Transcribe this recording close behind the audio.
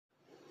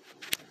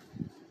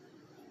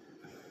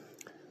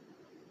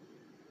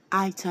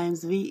I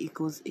times V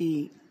equals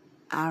E,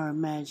 our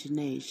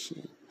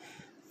imagination.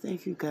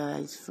 Thank you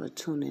guys for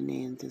tuning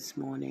in this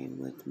morning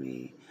with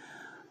me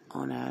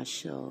on our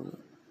show,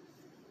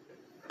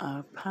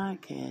 our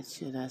podcast,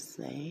 should I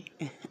say.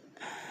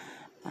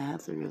 I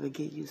have to really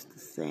get used to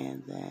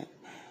saying that.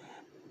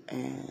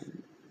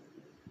 And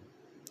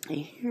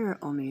here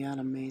on the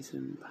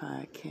Automation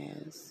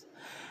podcast,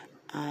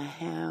 I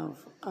have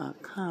a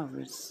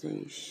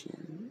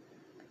conversation.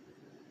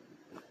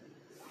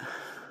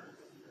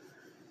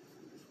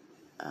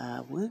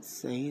 I would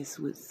say it's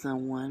with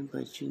someone,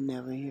 but you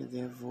never hear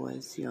their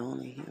voice, you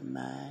only hear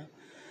mine.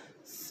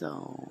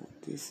 So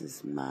this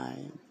is my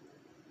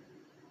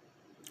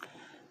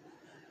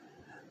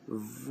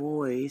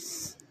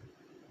voice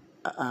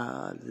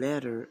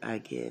letter, I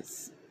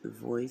guess,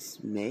 voice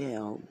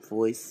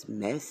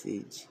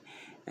message,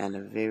 and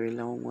a very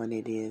long one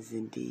it is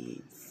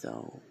indeed.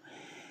 So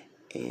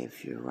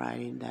if you're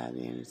riding down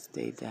the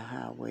interstate, the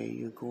highway,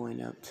 you're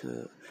going up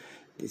to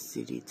the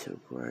city to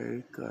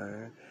work,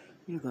 or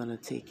you're going to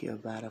take you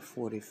about a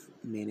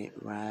 40-minute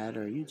ride,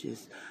 or you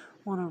just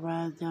want to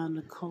ride down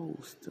the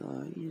coast,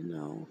 or,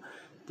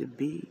 the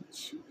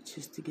beach,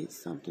 just to get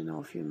something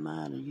off your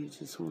mind, or you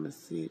just want to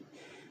sit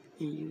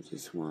and you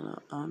just want to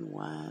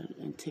unwind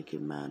and take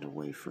your mind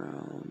away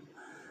from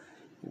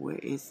where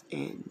it's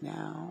at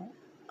now,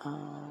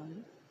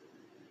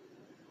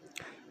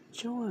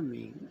 join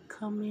me.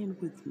 Come in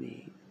with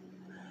me.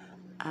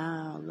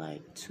 I'd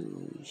like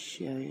to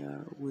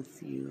share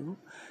with you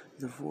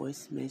the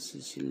voice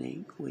message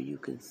link where you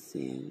can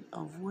send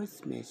a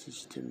voice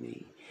message to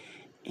me.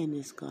 And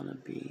it's going to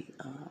be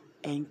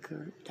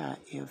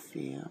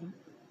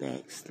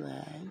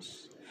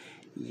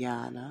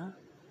anchor.fm/Yana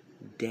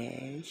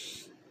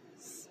dash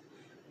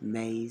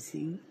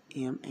Mazing,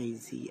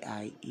 Mazing,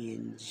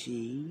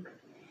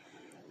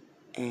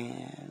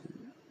 and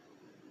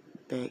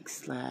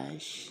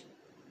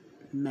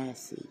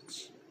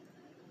 /message.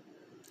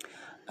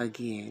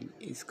 Again,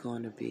 it's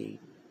going to be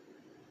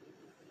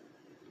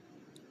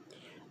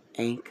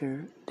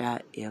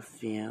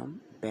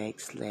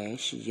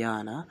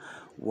anchor.fm/Yana,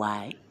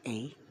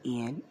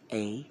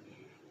 YANA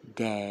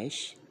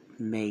dash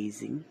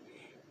Mazing,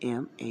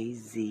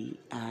 MAZIN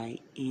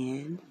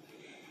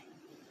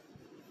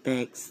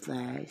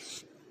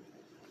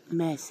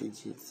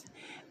 /messages.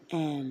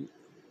 And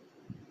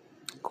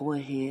go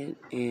ahead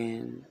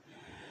and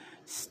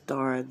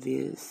start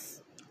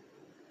this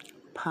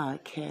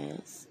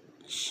podcast,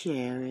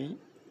 share it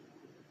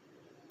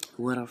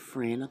with a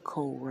friend, a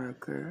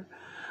co-worker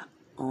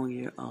on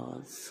your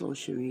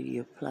social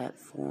media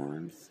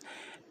platforms,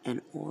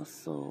 and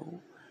also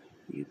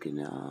you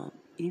can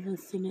even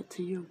send it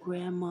to your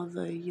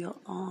grandmother, your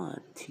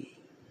auntie.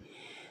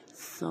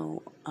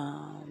 So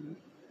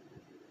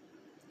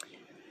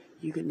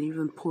you can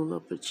even pull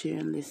up a chair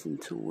and listen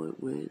to it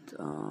with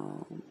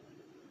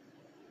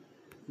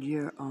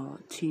your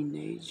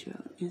teenager.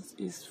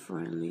 It's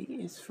friendly.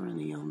 It's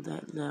friendly on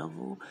that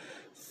level.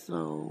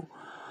 So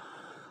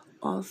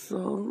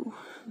also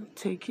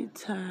take your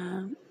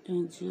time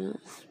and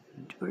just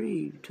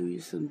breathe. Do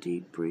some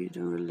deep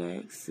breathing,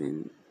 relax,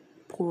 and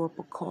pour up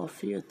a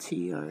coffee or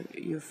tea or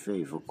your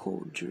favorite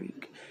cold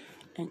drink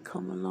and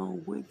come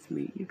along with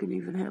me. You can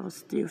even have a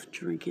stiff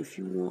drink if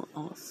you want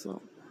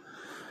also.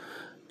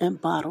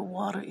 And bottled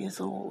water is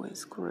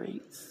always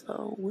great.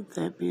 So with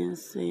that being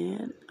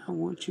said, I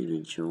want you to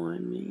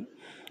join me.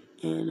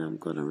 And I'm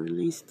going to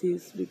release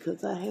this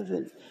because I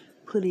haven't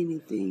put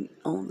anything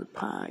on the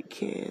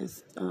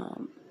podcast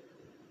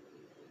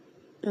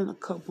in a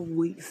couple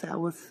weeks, I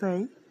would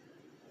say.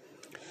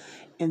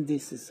 And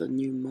this is a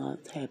new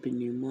month. Happy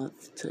new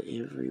month to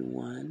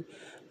everyone.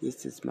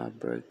 This is my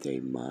birthday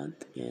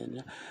month,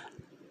 and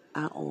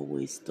I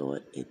always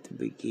start at the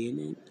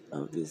beginning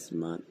of this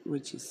month,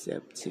 which is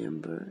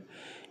September.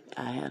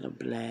 I had a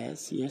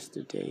blast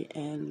yesterday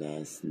and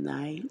last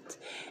night,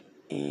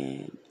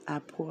 and I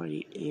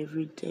party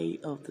every day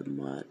of the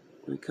month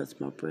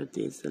because my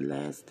birthday is the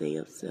last day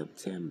of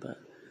September.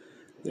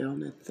 There are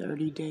only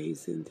 30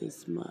 days in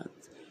this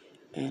month,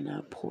 and I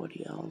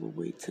party all the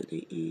way to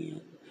the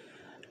end.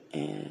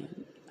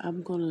 And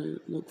I'm going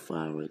to look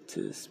forward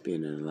to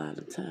spending a lot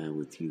of time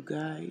with you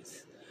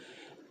guys.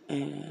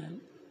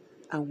 And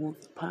I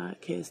want the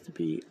podcast to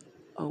be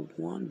a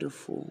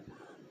wonderful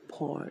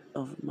part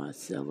of my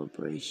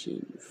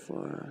celebration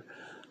for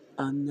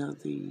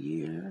another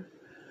year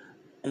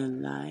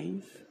in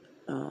life,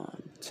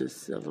 to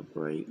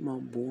celebrate my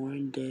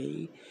born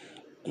day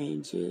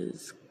and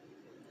just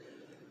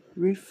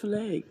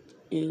reflect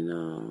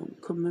and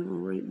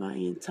commemorate my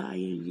entire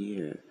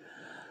year,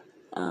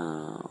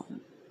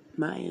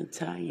 my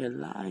entire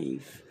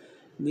life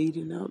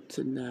leading up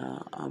to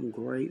now. I'm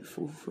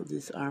grateful for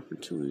this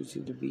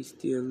opportunity to be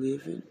still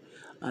living,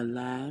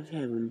 alive,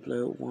 having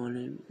blood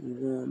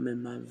warm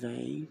in my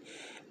vein,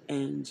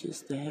 and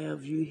just to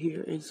have you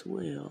here as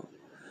well.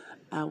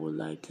 I would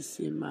like to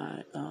send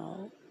my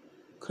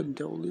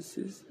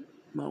condolences,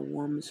 my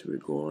warmest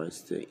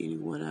regards to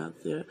anyone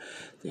out there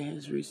that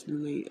has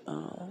recently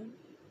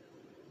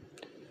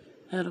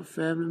had a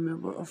family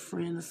member, a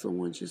friend, or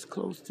someone just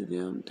close to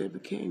them that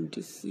became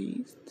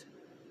deceased,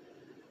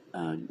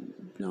 I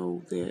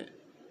know that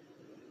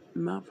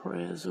my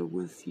prayers are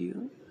with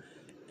you,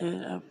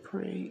 and I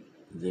pray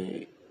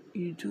that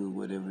you do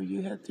whatever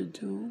you have to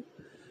do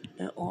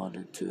in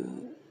order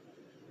to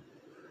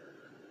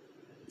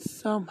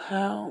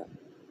somehow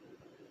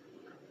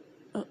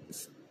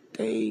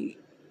stay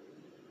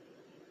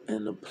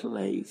in a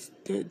place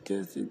that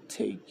doesn't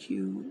take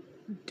you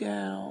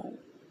down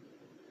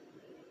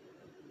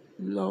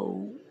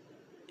low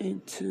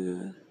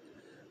into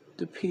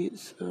the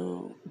pits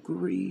of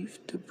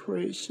grief,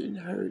 depression,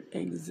 hurt,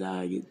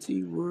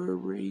 anxiety,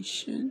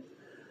 worration.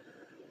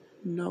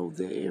 Know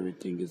that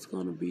everything is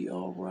going to be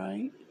all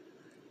right,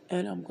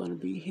 and I'm going to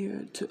be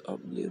here to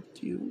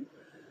uplift you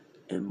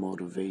and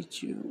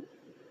motivate you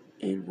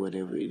in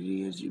whatever it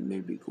is you may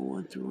be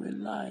going through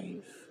in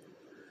life.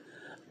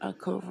 I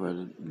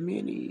cover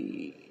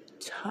many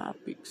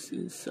topics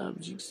and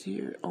subjects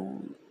here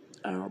on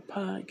our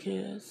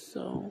podcast,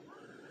 so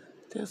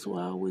that's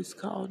why I always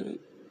called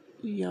it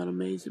the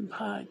Amazing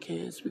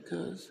Podcast,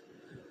 because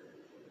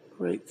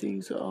great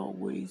things are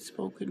always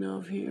spoken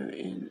of here,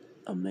 and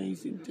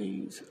amazing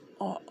things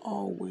are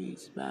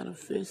always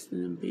manifesting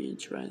and being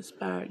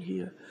transpired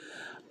here.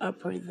 I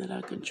pray that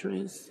I can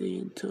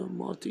transcend to a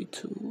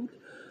multitude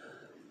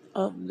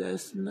of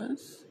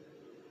listeners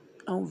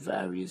on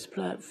various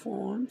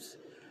platforms,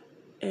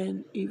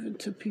 and even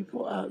to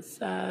people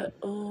outside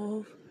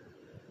of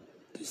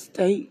the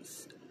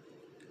states.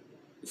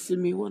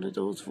 Send me one of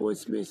those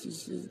voice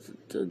messages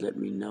to let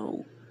me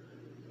know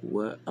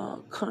what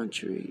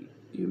country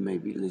you may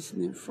be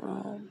listening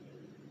from.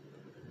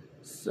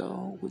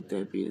 So, with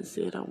that being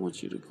said, I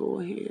want you to go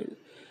ahead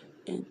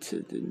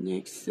into the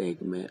next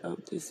segment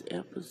of this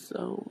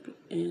episode,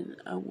 and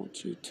I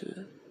want you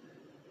to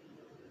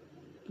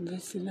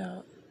listen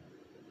up,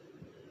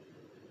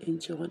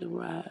 enjoy the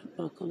ride,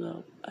 buckle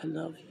up. I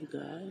love you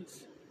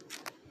guys.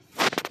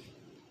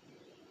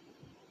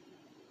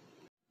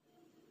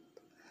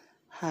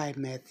 Hi,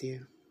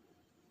 Matthew.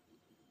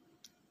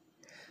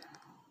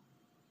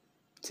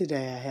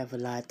 Today I have a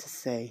lot to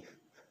say.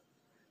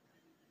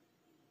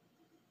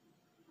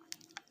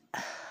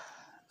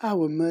 I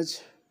would much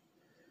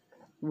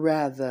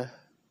rather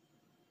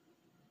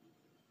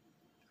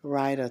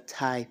write or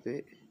type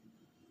it.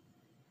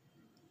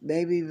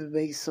 Maybe even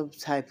make some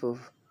type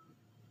of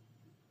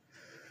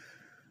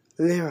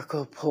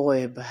lyrical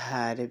poem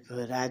behind it,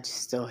 but I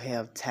just don't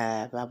have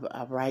time.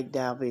 I'm right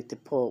now at the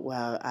point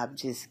where I've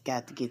just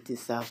got to get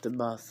this off the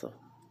muscle.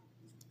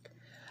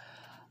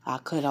 I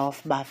cut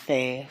off my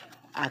fan.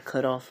 I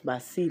cut off my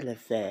ceiling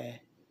fan.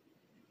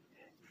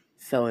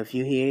 So if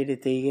you hear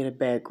anything in the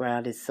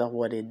background, it's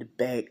someone in the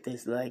back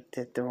that's like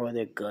to throw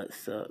their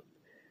guts up.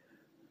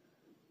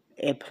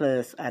 And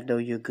plus, I know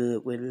you're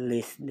good with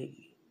listening.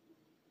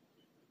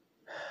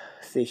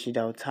 Since you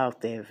don't talk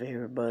that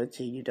very much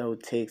and you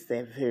don't text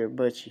that very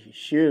much, you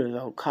sure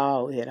don't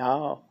call at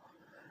all.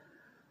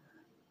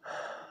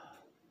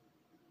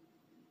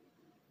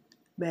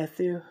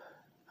 Matthew,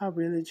 I'm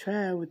really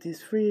trying with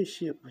this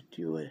friendship with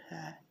you and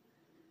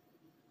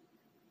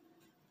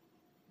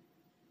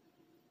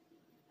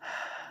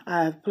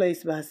I have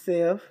placed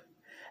myself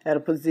at a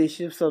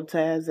position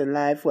sometimes in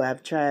life where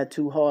I've tried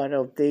too hard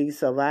on things,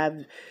 so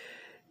I've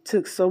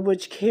took so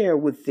much care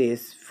with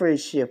this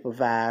friendship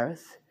of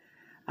ours.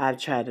 I've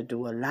tried to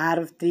do a lot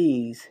of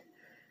things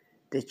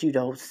that you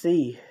don't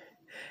see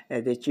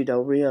and that you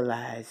don't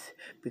realize,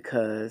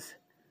 because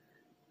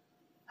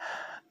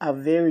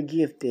I'm very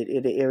gifted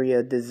in the area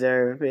of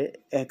discernment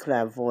and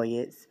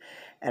clairvoyance,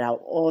 and I'm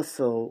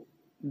also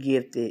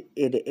gifted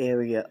in the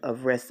area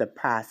of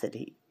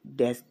reciprocity.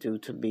 That's due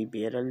to me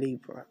being a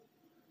Libra.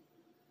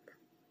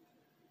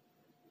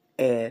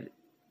 And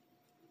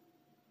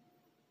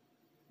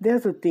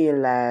there's a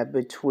thin line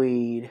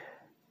between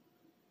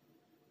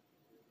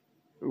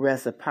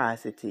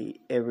reciprocity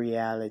and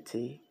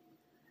reality.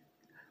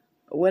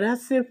 When I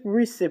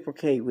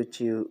reciprocate with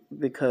you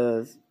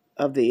because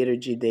of the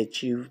energy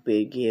that you've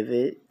been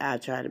given, I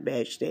try to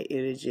match that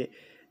energy.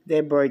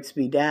 That breaks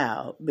me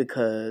down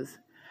because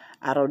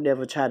I don't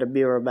never try to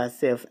mirror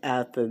myself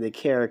after the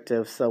character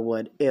of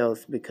someone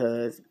else,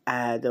 because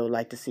I don't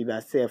like to see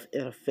myself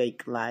in a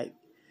fake light.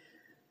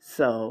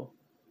 So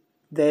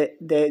that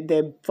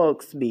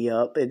fucks me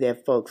up, and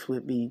that fucks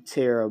with me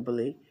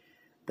terribly.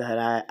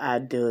 That I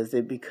does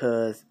it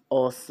because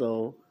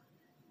also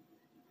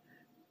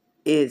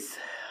it's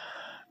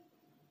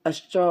a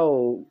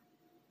strong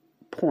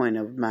point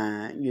of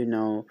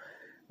mine,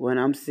 when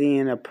I'm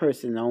seeing a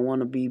person, I don't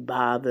want to be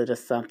bothered or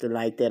something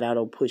like that. I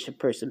don't push a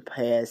person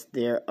past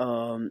their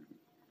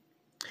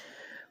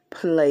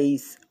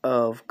place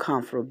of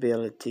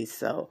comfortability.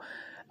 So,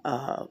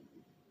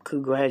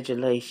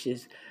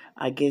 congratulations.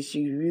 I guess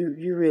you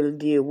really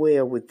did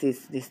well with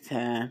this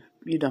time.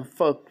 You done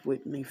fucked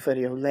with me for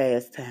your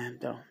last time,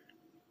 though.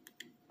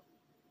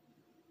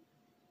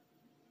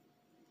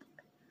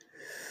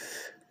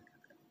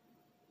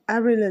 I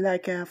really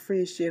like our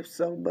friendship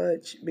so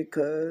much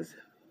because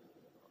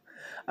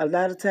A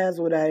lot of times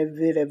when I've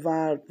been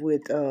involved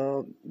with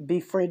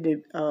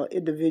befriended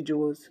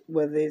individuals,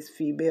 whether it's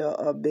female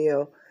or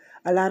male,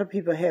 a lot of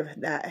people have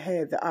not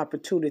had the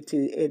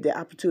opportunity, and the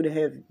opportunity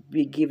have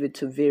been given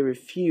to very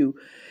few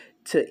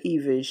to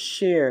even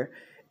share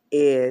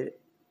in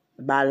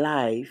my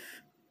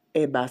life,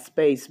 in my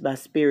space, my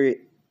spirit.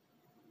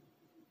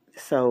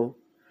 So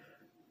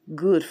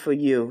good for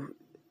you,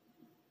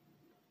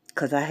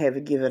 because I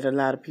haven't given a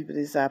lot of people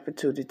this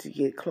opportunity to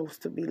get close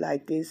to me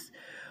like this,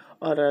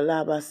 or to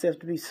allow myself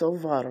to be so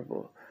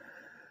vulnerable.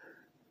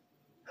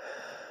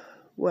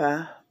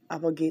 Well,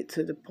 I'm going to get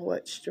to the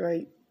point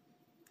straight.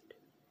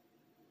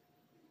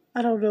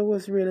 I don't know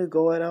what's really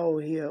going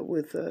on here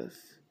with us.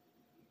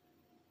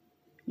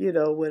 You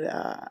know, when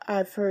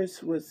I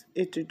first was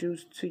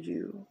introduced to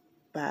you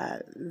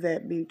by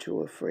that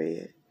mutual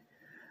friend,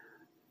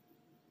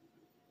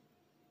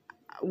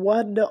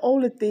 the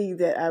only thing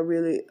that I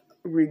really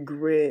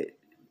regret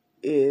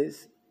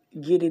is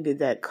getting in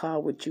that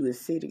car with you and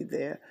sitting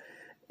there.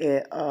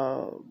 And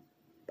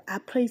I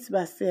placed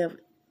myself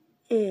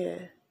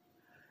in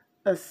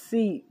a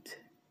seat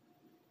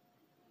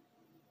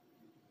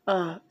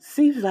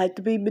seems like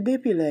to be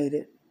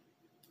manipulated.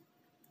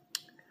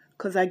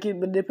 Because I get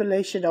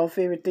manipulation off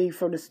everything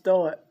from the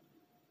start.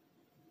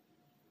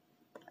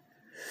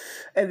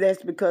 And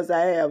that's because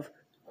I have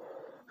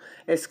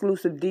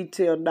exclusive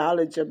detailed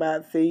knowledge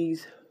about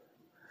things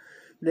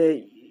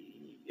that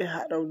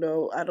I don't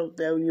know. I don't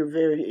know. You're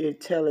very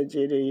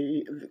intelligent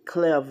and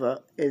clever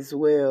as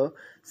well.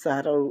 So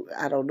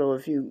I don't know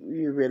if you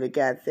really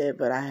got that,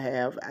 but I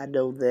have. I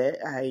know that.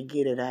 I ain't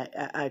get it.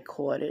 I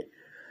caught it.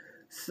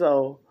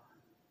 So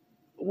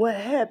what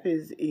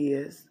happens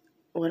is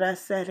when I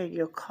sat in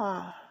your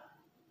car,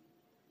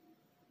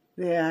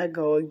 there I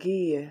go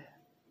again,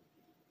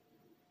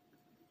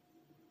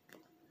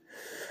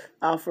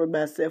 offering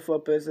myself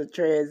up as a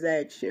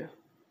transaction,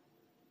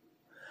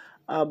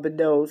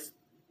 unbeknownst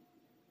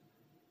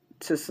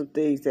to some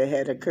things that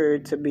had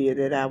occurred to me and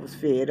that I was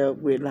fed up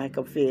with, like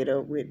I'm fed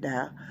up with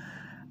now.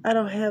 I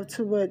don't have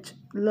too much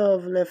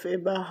love left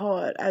in my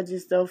heart. I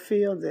just don't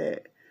feel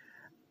that.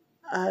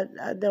 I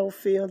don't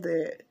feel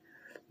that.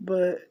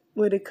 But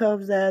when it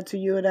comes down to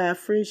you and our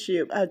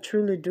friendship, I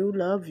truly do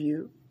love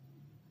you.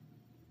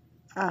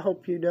 I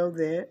hope you know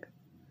that.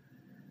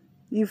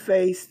 You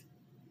faced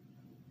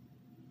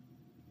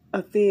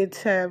a thin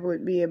time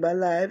with me in my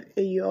life,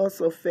 and you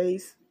also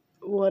faced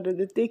one of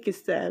the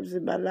thickest times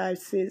in my life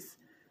since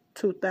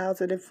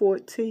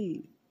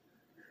 2014.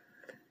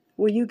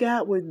 When you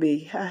got with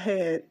me, I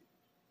had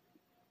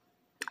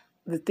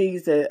the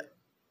things that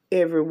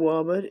every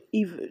woman,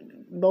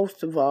 even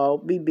most of all,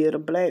 me being a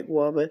black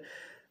woman,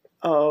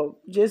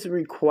 just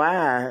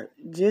require,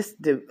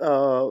 just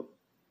to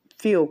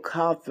feel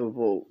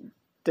comfortable,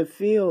 to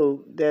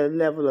feel that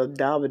level of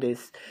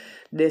dominance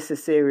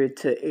necessary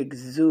to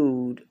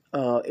exude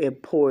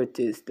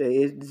importance, to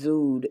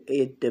exude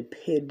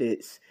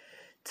independence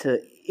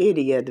to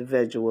any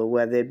individual,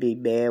 whether it be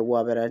man,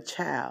 woman, or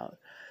child.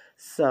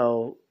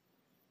 So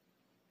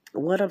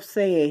what I'm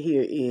saying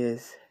here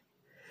is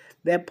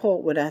that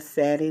point when I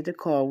sat in the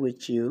car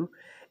with you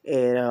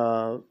and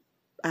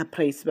I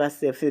placed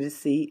myself in the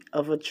seat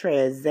of a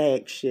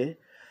transaction,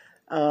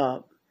 uh,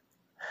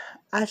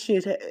 I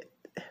should have,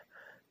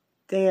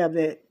 damn,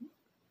 that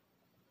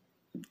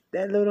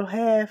little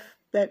half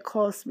that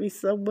cost me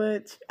so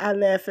much. I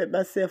laugh at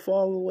myself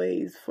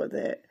always for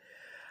that.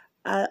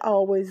 I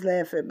always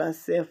laugh at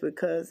myself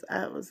because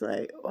I was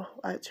like, oh,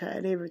 I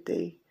tried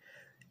everything.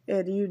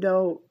 And you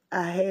know,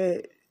 I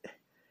had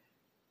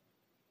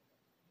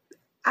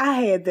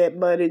that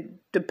money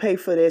to pay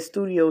for that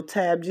studio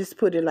time. Just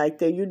put it like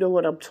that. You know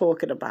what I'm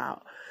talking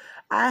about.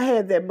 I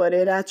had that money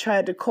and I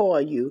tried to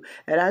call you.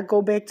 And I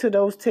go back to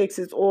those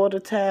texts all the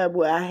time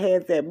where I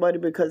had that money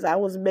because I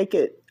was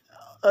making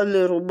a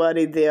little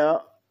money there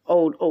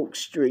on Oak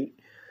Street.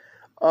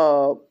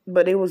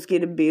 But it was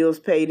getting bills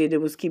paid and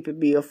it was keeping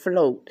me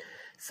afloat.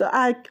 So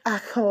I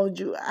called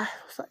you. I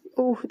was like,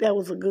 oh, that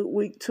was a good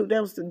week too.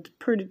 That was a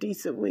pretty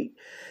decent week.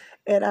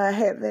 And I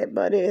had that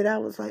money, and I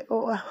was like,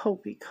 oh, I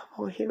hope he come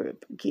on here and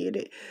get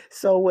it.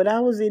 So when I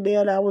was in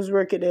there and I was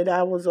working and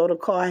I was on a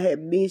call, I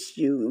had missed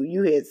you.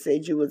 You had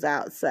said you was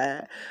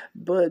outside.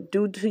 But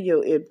due to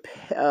your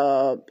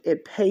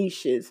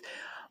impatience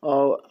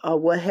or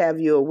what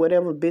have you, or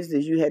whatever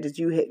business you had, that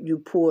you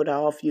pulled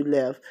off, you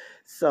left.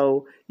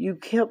 So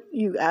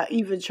I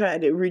even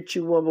tried to reach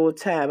you one more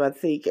time, I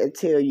think, and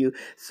tell you.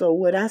 So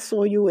when I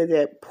saw you in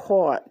that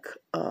park,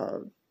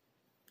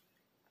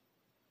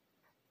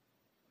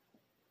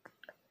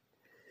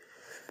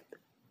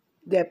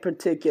 that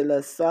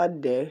particular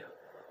Sunday,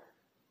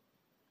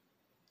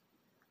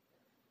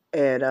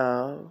 and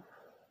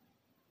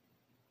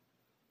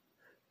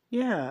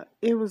yeah,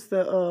 it was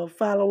the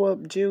follow-up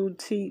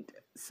Juneteenth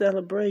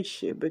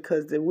celebration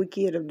because the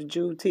weekend of the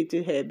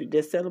Juneteenth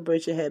the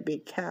celebration had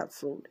been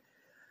canceled,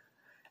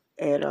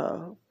 and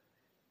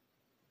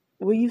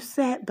when you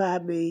sat by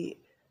me,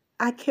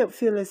 I kept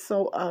feeling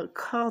so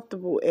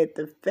uncomfortable at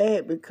the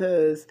fact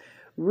because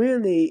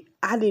really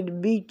I didn't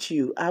meet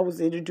you. I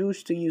was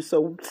introduced to you.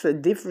 So it's a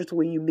difference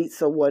when you meet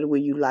someone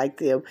when you like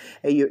them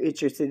and you're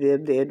interested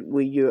in them than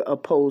when you're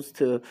opposed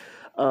to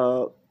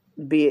uh,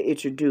 being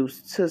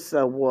introduced to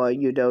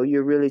someone.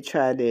 You're really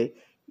trying to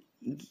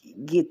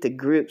get the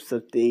grips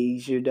of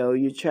things.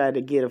 You're trying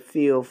to get a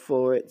feel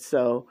for it.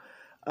 So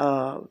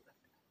uh,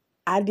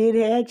 I did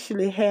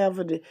actually have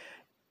an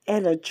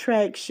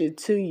attraction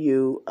to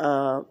you.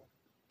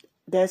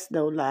 That's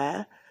no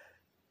lie.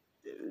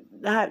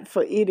 Not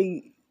for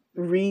any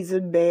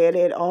reason bad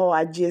at all.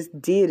 I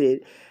just did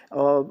it.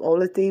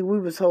 Only thing we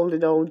was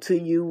holding on to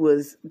you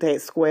was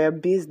that square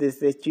business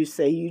that you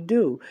say you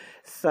do.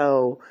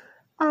 So,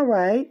 all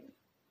right.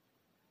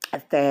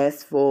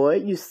 Fast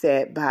forward, you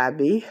sat by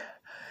me,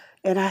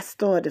 and I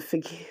started to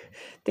forget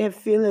that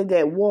feeling,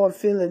 that warm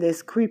feeling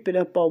that's creeping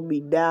up on me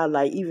now,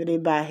 like even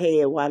in my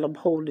hand while I'm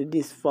holding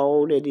this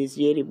phone and this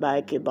Yeti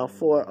mic in my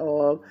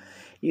forearm.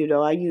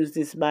 I use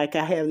this mic.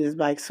 I have this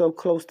mic so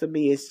close to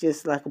me, it's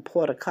just like a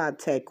point of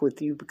contact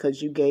with you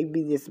because you gave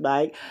me this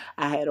mic.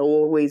 I had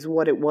always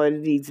wanted one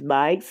of these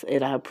mics,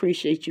 and I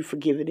appreciate you for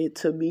giving it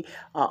to me.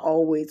 I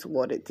always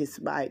wanted this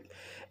mic.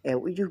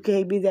 And when you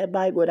gave me that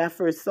mic, when I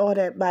first saw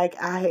that mic,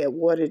 I had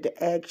wanted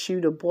to ask you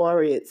to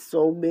borrow it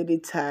so many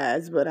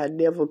times, but I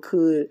never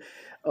could.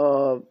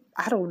 I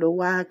don't know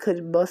why I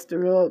couldn't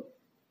muster up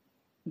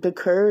the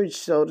courage,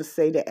 so to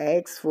say, to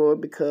ask for it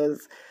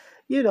because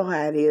you know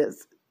how it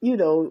is.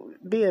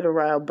 Being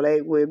around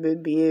black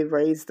women, being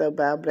raised up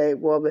by a black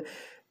woman,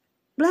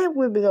 black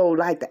women don't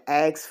like to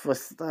ask for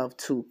stuff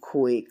too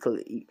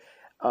quickly.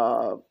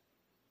 Uh,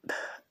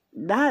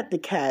 Not the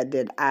kind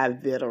that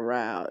I've been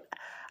around.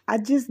 I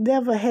just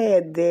never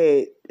had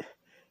that.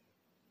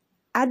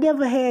 I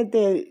never had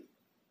that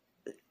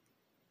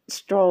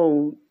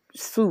strong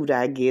suit,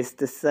 I guess,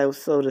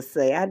 so to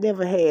say. I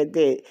never had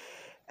that.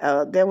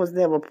 That was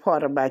never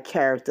part of my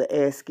character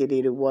asking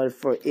anyone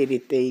for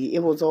anything.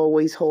 It was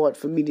always hard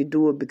for me to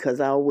do it because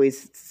I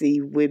always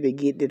see women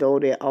getting it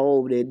on their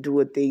own and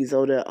doing things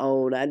on their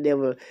own. I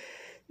never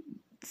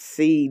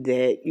see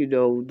that,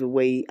 the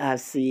way I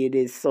see it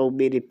in so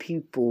many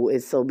people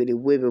and so many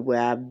women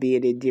where I've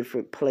been in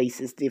different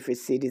places, different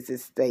cities and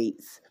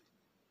states.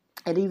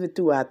 And even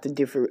throughout the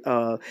different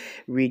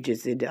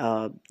regions in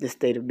the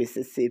state of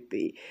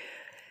Mississippi.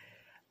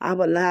 I'm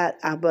a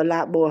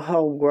lot more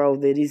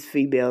homegrown than these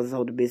females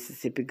on the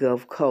Mississippi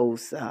Gulf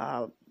Coast.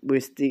 We're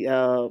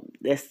still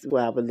that's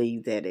where I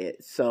believe that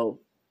is.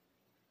 So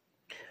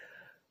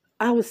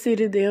I was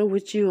sitting there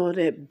with you on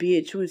that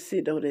bench. We were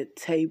sitting on that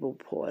table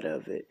part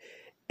of it,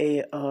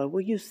 and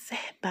when you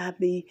sat by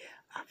me,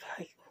 I'm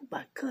like, oh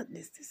my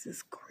goodness, this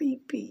is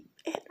creepy.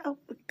 And oh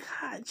my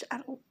gosh,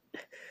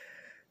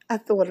 I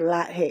thought a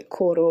lot had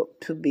caught up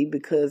to me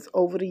because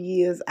over the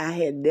years I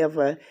had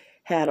never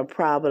had a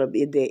problem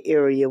in that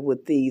area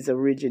with things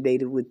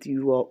originated with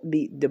you all,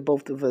 me, the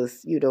both of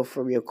us,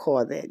 from your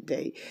car that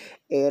day.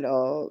 And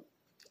I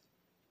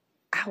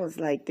was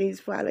like,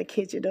 things probably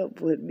catching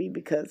up with me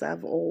because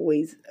I've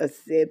always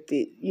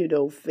accepted,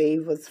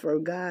 favors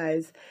from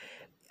guys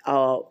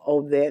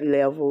on that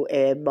level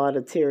and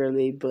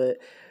monetarily, but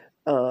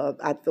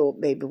I thought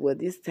maybe, well,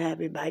 this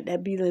time it might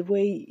not be the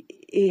way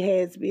it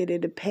has been in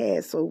the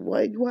past. So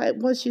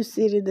once you're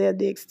sitting there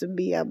next to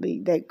me, I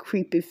mean, that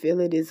creepy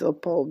feeling is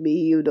upon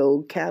me,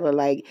 kind of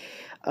like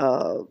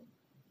uh,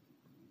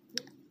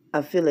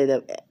 a feeling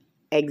of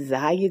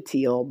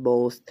anxiety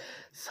almost.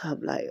 So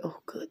I'm like, oh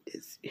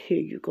goodness, here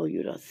you go,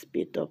 you done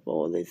spent up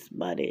all this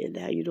money and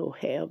now you don't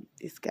have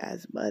this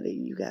guy's money.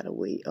 You gotta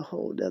wait a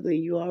whole nother.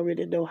 You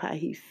already know how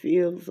he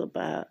feels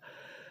about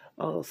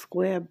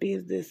square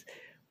business.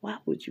 Why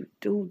would you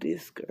do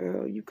this,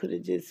 girl? You could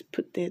have just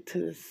put that to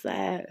the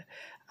side.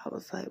 I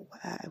was like,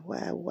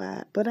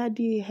 why? But I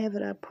did have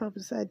it. I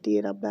promise I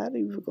did. I'm not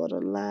even gonna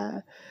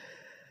lie.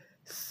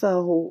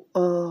 So,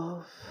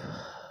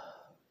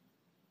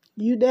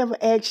 you never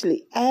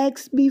actually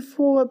asked me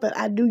for it, but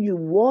I knew you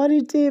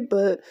wanted it.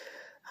 But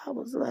I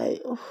was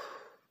like, oh,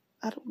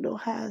 I don't know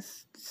how I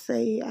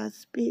say I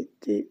spent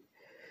it.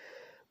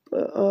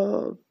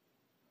 But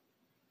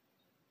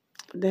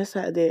that's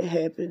how that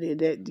happened. And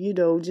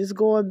that, just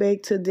going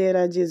back to that,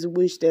 I just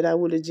wish that I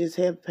would have just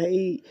have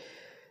paid.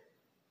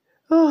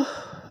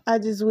 Oh, I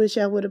just wish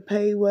I would have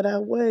paid what I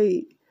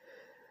weighed.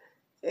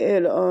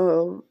 And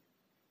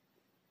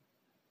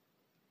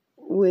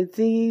when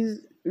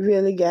things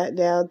really got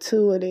down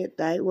to it at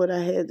night when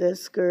I had that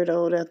skirt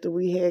on after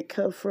we had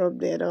come from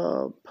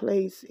that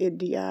place in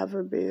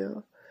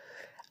D'Iberville,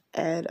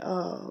 and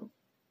how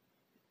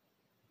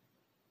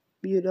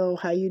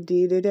you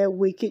did it at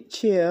Wicked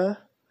Chair,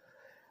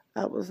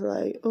 I was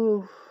like,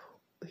 oh,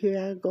 here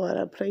I go, and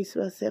I place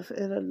myself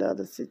in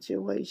another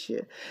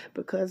situation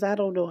because I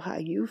don't know how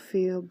you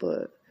feel,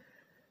 but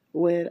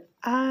when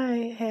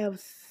I have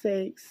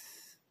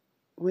sex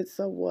with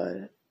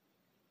someone,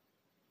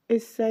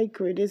 it's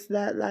sacred. It's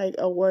not like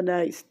a one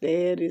night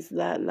stand. It's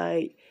not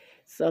like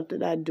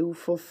something I do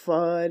for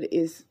fun.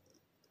 It's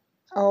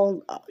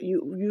all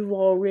you've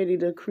already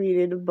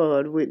created a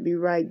bond with me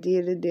right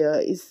then and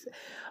there. It's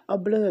a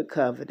blood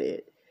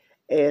covenant.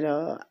 And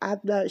I'm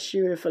not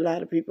sure if a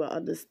lot of people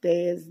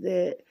understands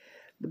that,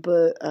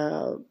 but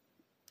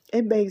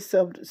it makes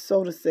some,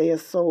 so to say, a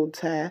soul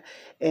tie.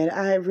 And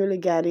I really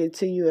got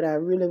into you, and I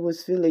really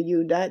was feeling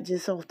you, not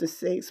just off the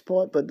sex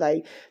part, but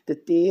like the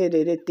thin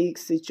and the thick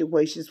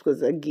situations.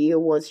 Because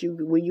again,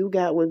 when you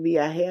got with me,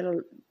 I had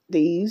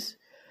these.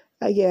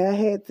 Yeah, I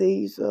had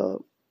these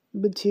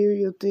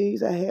material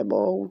things. I had my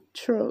own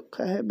truck.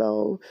 I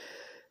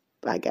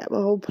got my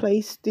own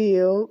place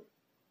still.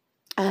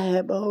 I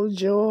had my own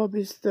job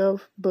and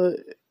stuff. But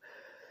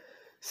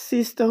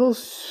since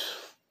those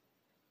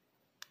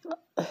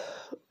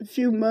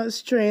few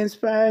months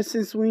transpired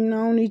since we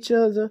known each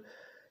other,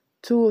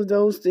 two of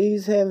those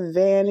things have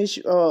vanished.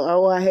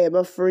 I had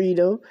my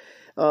freedom.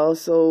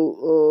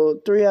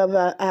 So three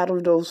out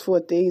of those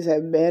four things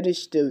have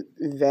managed to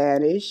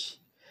vanish.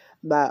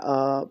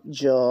 My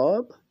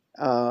job,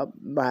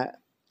 my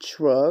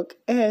truck,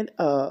 and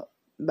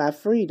my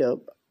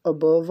freedom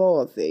above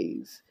all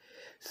things.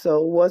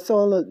 So what's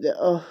all of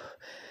the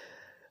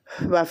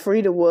my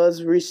freedom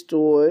was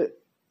restored.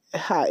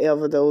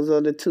 However, those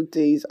are the two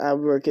things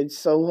I'm working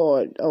so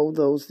hard on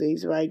those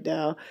things right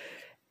now,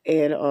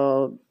 and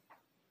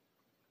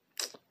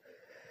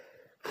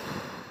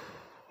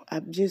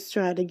I'm just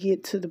trying to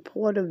get to the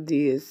point of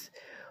this.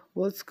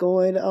 What's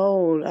going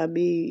on? I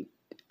mean,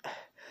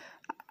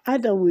 I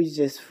know we're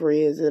just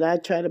friends, and I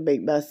try to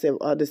make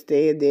myself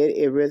understand that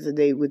and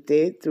resonate with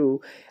that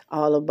through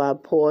all of my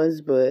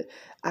points, but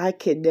I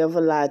can never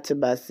lie to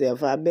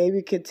myself. I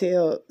maybe can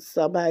tell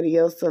somebody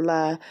else a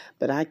lie,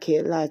 but I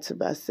can't lie to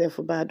myself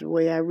about the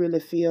way I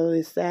really feel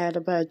inside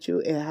about you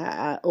and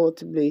how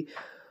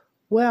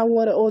where I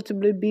want to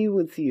ultimately be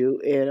with you.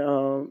 And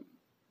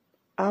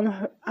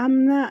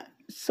I'm not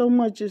so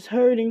much as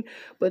hurting,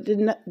 but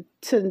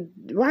to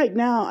right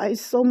now,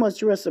 it's so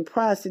much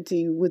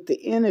reciprocity with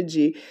the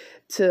energy.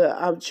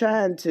 I'm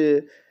trying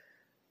to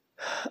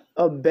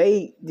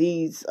abate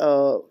these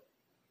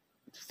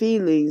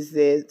feelings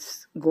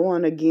that's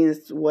going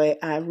against what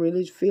I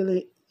really feel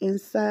it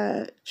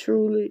inside,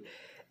 truly,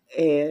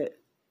 and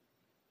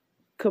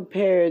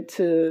compared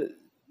to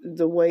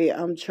the way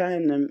I'm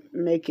trying to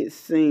make it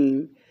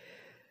seem.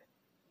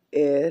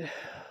 And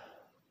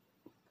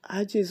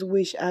I just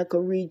wish I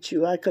could reach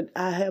you. I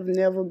have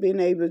never been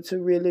able to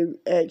really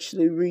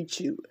actually reach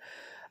you.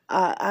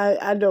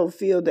 I don't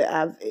feel that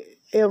I've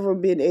ever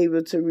been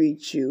able to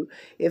reach you.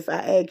 If I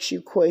ask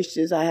you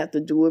questions, I have to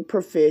do it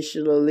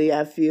professionally.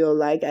 I feel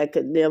like I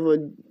could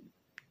never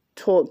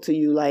talk to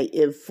you like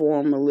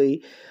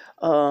informally.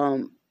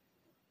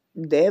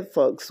 That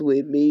fucks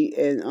with me.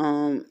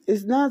 And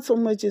it's not so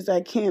much as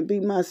I can't be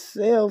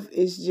myself.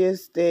 It's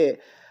just that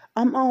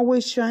I'm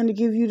always trying to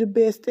give you the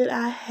best that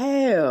I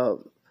have.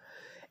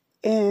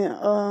 And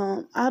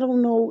I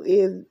don't know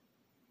if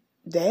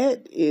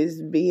that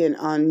is being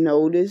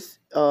unnoticed.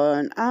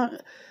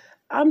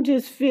 I'm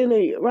just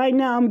feeling right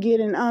now. I'm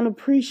getting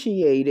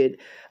unappreciated.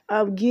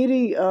 I'm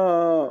getting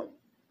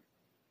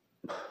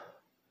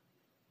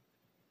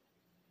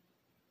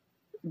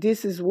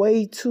this is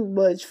way too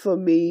much for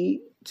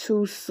me.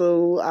 Too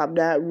soon. I'm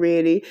not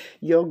ready.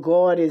 Your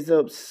guard is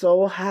up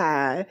so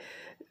high.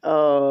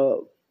 I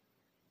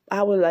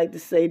would like to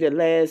say the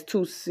last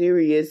two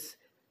serious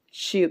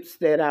ships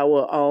that I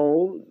were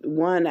on.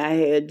 One, I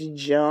had to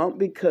jump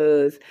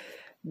because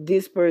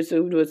this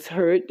person was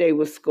hurt. They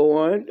were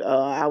scorned.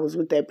 I was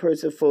with that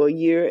person for a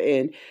year,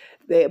 and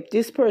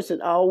this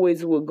person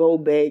always would go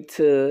back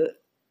to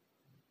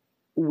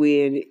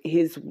when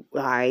his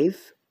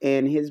wife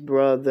and his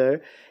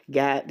brother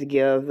got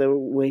together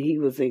when he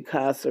was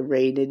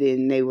incarcerated,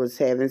 and they was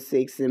having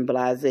sex and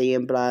blase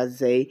and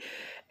blase.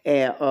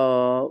 And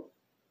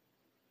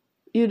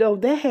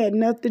that had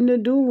nothing to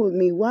do with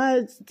me. Why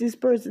is this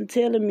person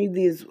telling me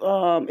this?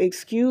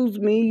 Excuse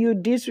me, you're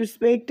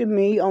disrespecting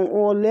me on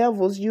all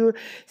levels. You're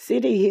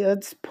sitting here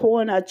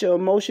pouring out your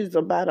emotions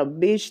about a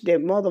bitch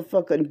that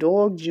motherfucking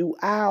dogged you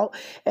out.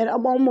 And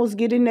I'm almost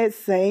getting that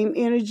same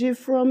energy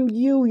from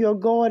you. Your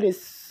guard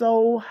is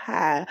so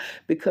high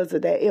because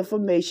of that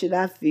information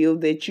I feel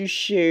that you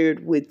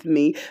shared with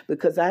me,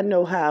 because I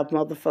know how a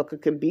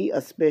motherfucker can be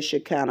a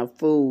special kind of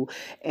fool.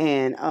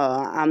 And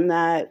I'm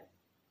not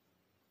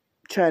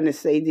trying to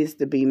say this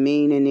to be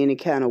mean in any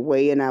kind of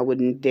way, and I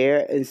wouldn't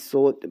dare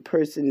insult the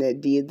person that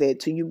did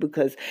that to you,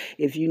 because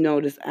if you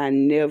notice, I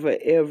never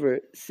ever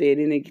said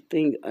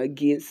anything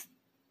against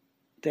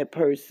that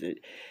person.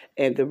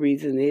 And the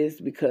reason is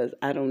because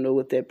I don't know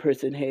what that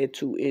person had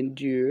to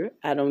endure.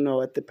 I don't know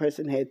what the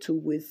person had to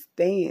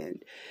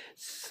withstand.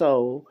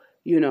 So,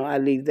 I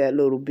leave that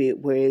little bit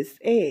where it's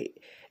at.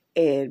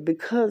 And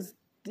because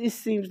it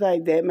seems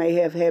like that may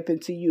have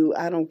happened to you,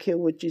 I don't care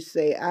what you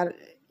say.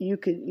 You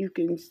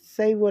can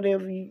say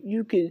whatever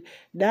you can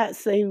not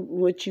say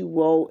what you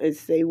want and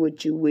say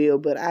what you will,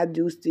 but I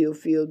do still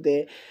feel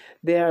that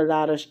there are a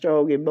lot of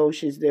strong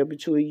emotions there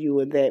between you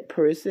and that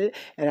person,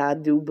 and I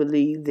do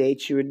believe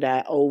that you're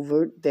not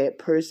over that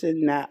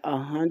person, not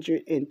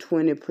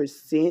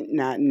 120%,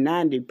 not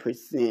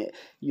 90%.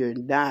 You're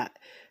not.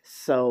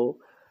 So,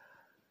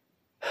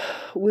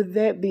 with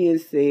that being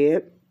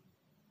said,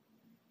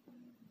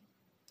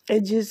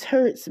 it just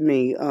hurts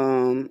me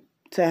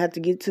to have to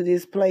get to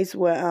this place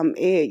where I'm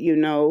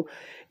at.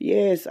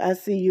 Yes, I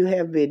see you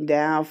have been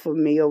down for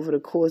me over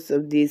the course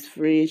of this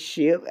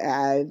friendship.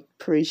 I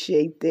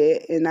appreciate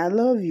that and I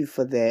love you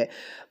for that.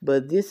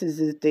 But this is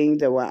the thing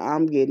that where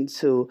I'm getting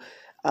to.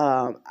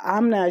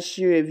 I'm not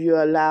sure if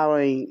you're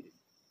allowing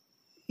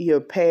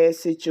your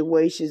past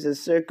situations and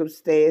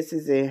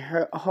circumstances and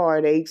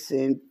heartaches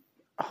and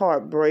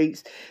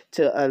heartbreaks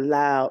to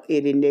allow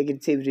any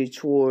negativity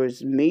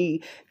towards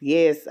me.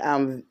 Yes,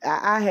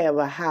 I have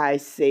a high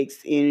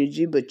sex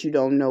energy, but you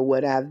don't know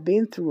what I've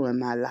been through in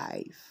my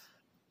life.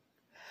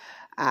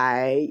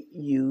 I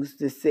use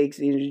the sex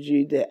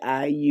energy that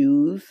I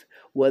use,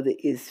 whether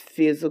it's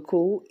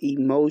physical,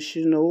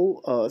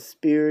 emotional, or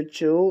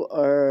spiritual,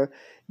 or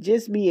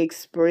just me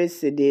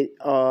expressing it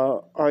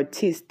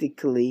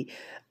artistically.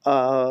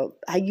 I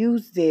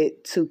use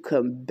that to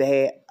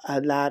combat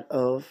a lot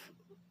of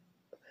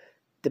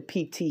the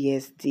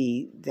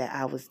PTSD that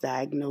I was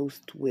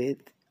diagnosed with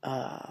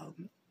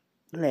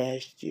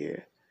last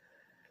year.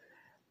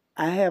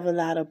 I have a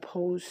lot of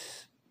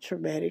post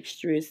traumatic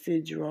stress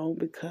syndrome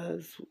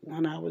because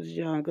when I was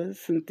younger,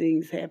 some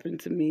things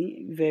happened to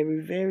me very,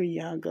 very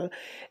younger.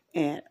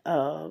 And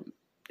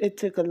it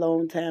took a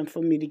long time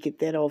for me to get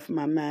that off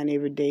my mind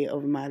every day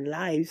of my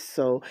life.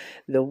 So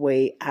the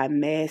way I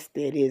mask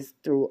that is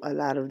through a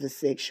lot of the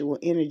sexual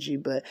energy.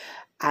 But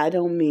I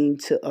don't mean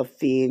to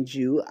offend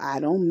you. I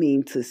don't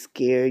mean to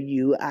scare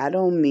you. I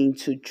don't mean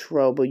to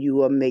trouble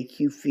you or make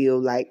you feel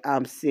like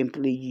I'm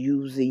simply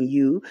using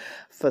you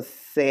for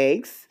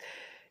sex.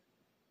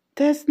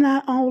 That's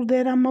not all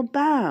that I'm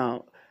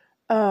about.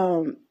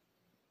 Um,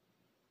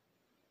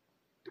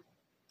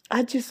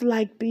 I just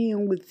like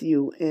being with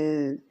you,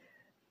 and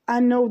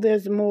I know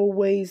there's more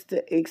ways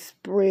to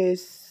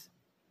express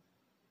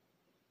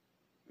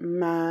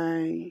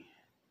my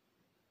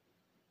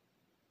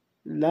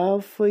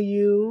love for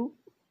you,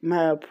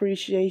 my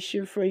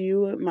appreciation for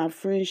you, my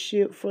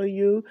friendship for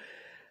you.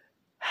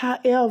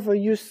 However,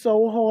 you're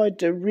so hard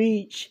to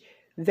reach.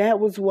 That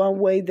was one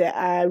way that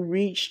I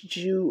reached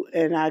you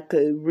and I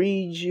could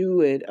read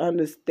you and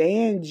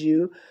understand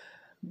you.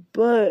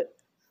 But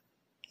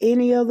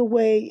any other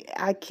way,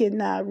 I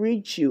cannot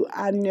reach you.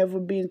 I've never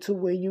been to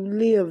where you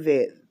live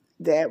at.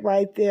 That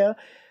right there,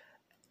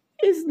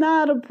 it's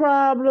not a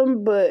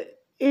problem, but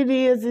it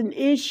is an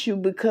issue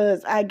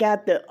because I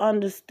got to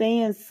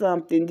understand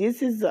something.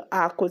 This is an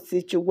awkward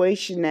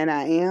situation that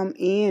I am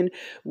in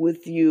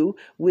with you.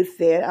 With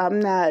that, I'm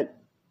not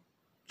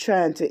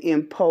trying to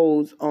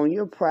impose on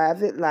your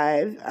private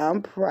life.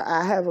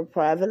 I have a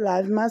private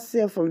life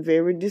myself. I'm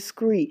very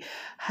discreet.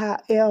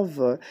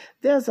 However,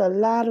 there's a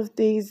lot of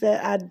things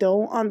that I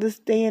don't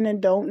understand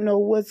and don't know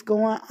what's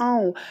going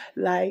on.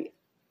 Like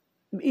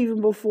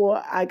even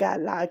before I got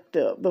locked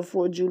up,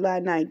 before July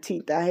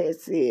 19th, I had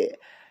said,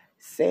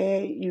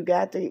 saying you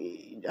got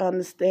to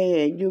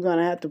understand you're going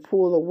to have to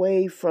pull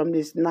away from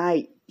this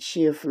night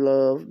shift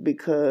love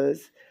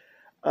because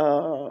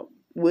uh,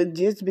 with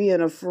just being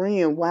a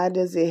friend, why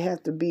does it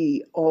have to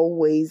be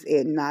always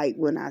at night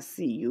when I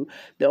see you?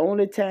 The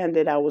only time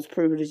that I was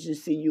privileged to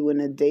see you in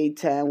the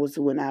daytime was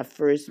when I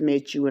first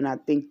met you, and I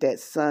think that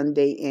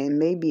Sunday, and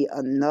maybe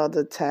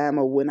another time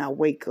or when I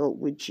wake up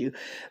with you.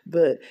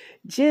 But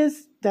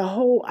just the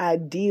whole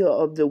idea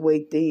of the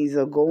way things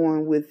are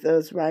going with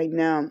us right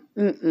now,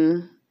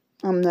 I'm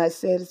not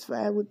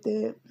satisfied with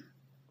that.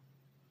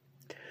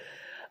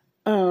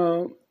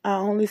 I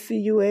only see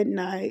you at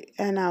night,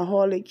 and I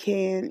hardly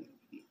can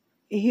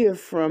hear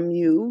from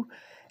you.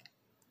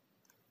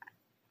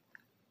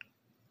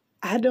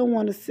 I don't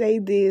want to say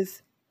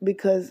this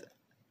because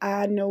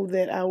I know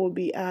that I will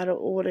be out of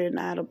order and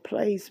out of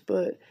place,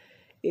 but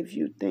if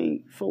you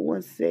think for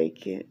 1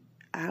 second,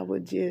 I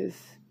would just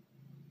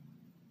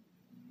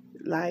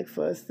like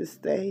for us to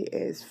stay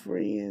as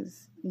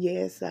friends.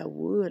 Yes, I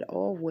would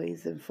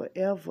always and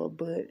forever,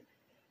 but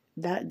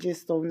not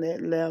just on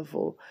that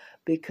level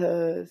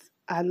because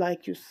I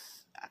like you.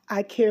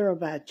 I care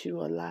about you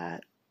a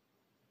lot.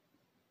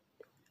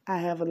 I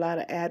have a lot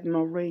of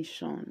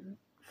admiration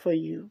for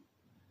you.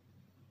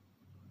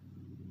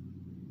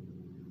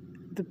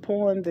 The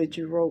poem that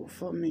you wrote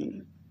for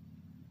me,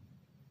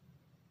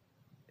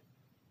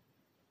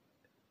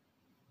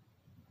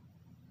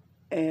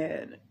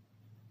 and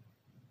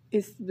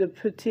it's the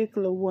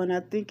particular one. I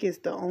think it's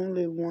the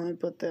only one,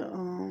 but the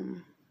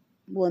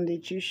one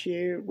that you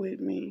shared with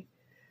me,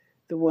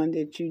 the one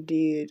that you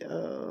did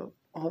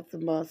off the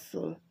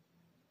muscle.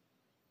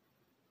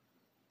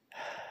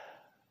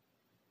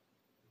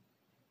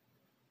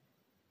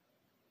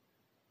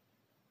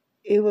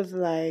 It was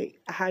like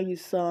how you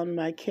saw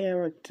my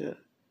character,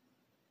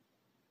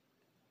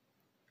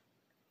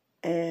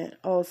 and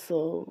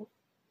also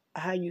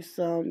how you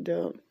summed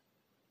up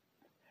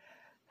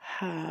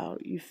how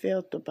you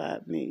felt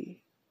about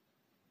me.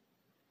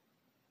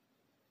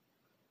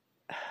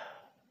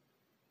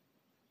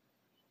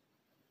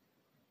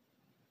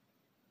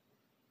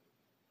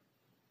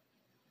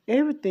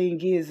 Everything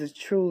is a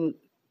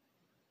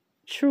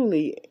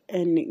truly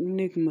an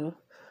enigma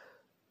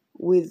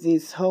with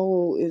this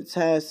whole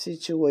entire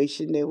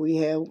situation that we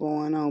have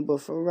going on.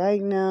 But for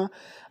right now,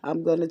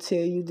 I'm going to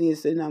tell you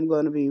this, and I'm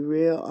going to be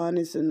real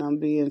honest, and I'm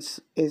being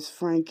as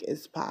frank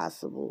as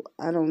possible.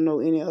 I don't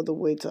know any other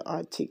way to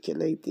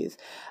articulate this.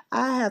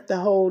 I have to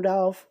hold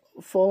off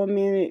for a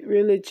minute,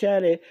 really try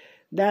to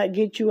not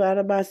get you out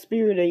of my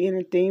spirit or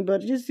anything,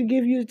 but just to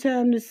give you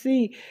time to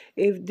see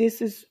if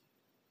this is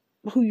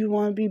who you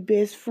want to be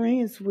best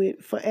friends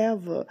with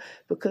forever,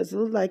 because it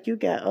look like you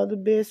got other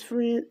best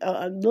friends.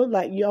 Look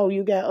like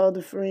you got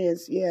other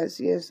friends.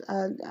 Yes,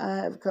 I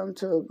have come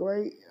to a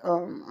great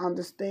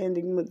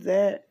understanding with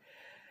that.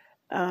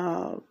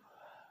 Um,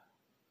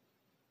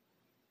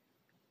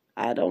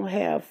 I don't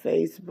have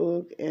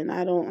Facebook, and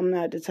I'm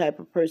not the type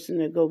of person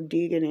to go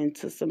digging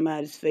into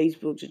somebody's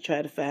Facebook to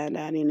try to find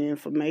out any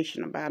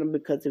information about them,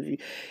 because if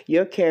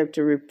your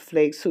character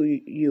reflects who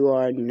you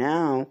are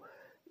now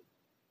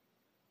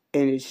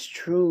in its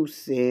true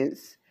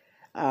sense,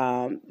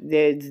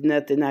 there's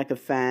nothing I could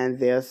find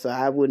there, so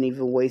I wouldn't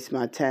even waste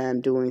my time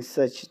doing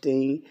such a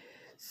thing.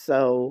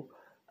 So,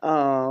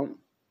 I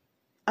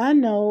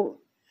know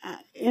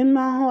in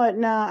my heart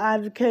now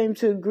I've came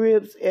to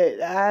grips.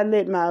 I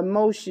let my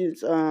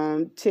emotions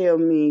tell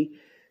me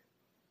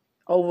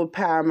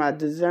overpower my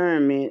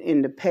discernment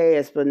in the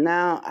past, but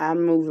now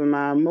I'm moving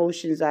my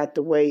emotions out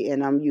the way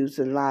and I'm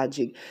using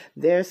logic.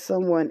 There's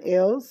someone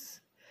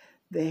else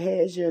that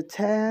has your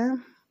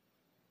time,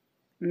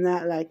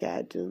 not like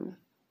I do.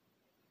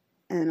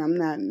 And I'm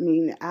not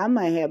meaning I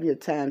might have your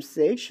time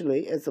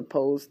sexually as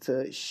opposed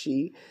to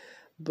she,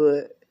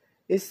 but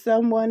it's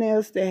someone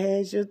else that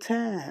has your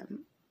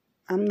time.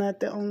 I'm not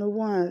the only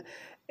one.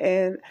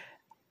 And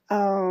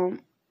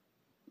um,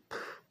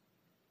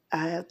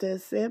 I have to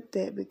accept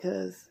that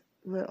because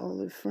we're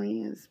only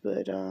friends.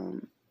 But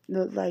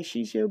look like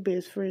she's your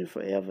best friend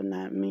forever,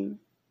 not me.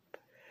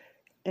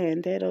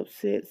 And that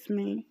upsets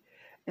me.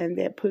 And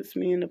that puts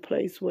me in a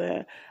place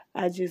where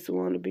I just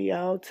want to be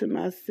all to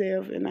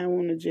myself, and I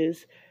want to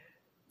just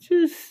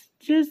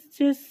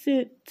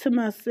sit to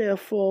myself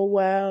for a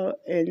while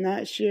and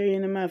not share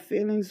any of my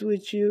feelings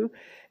with you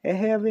and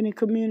have any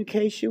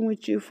communication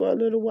with you for a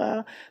little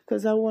while,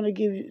 because I want to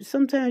give you,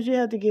 sometimes you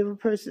have to give a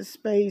person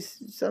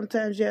space,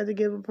 sometimes you have to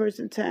give a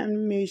person time to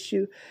miss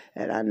you.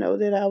 And I know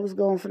that I was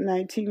gone for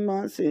 19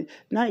 months and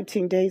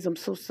 19 days. I'm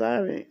so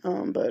sorry.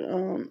 But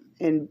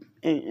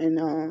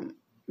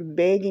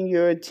begging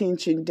your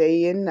attention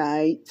day and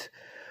night.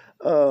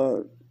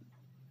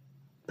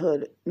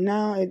 But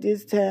now at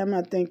this time,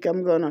 I think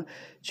I'm gonna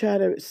try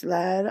to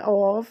slide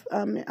off.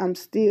 I'm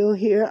still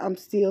here. I'm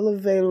still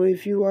available.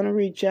 If you want to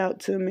reach out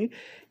to me,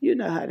 you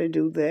know how to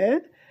do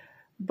that.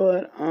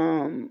 But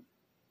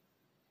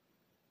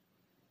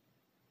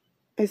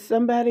if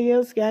somebody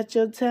else got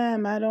your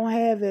time, I don't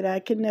have it. I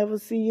can never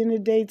see you in the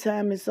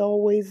daytime. It's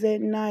always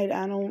at night.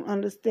 I don't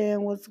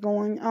understand what's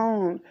going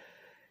on.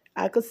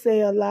 I could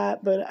say a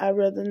lot, but I'd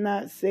rather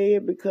not say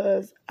it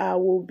because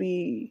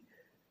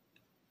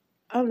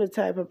I'm the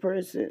type of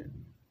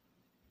person,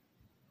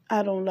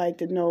 I don't like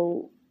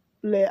to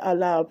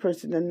allow a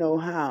person to know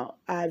how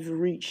I've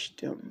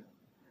reached them.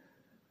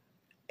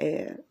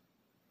 And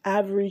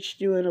I've reached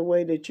you in a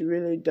way that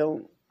you're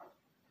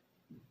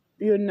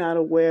not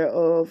aware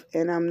of.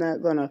 And I'm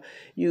not going to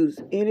use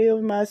any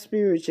of my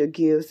spiritual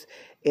gifts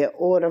in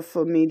order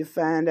for me to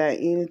find out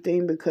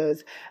anything,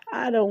 because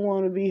I don't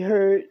want to be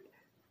hurt.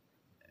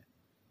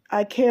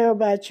 I care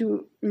about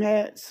you,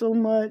 Matt, so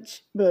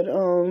much, but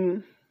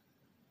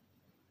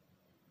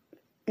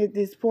at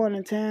this point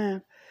in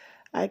time,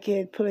 I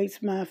can't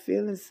place my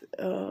feelings.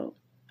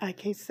 I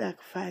can't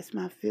sacrifice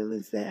my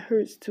feelings. That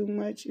hurts too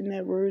much, and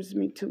that worries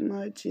me too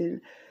much,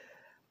 and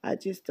I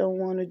just don't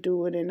want to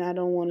do it. And I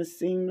don't want to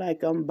seem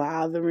like I'm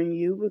bothering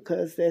you,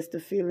 because that's the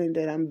feeling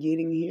that I'm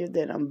getting here,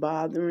 that I'm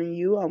bothering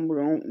you. I'm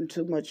wanting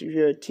too much of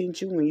your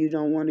attention when you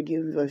don't want to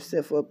give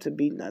yourself up to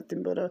be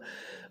nothing but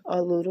a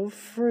little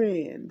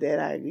friend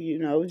that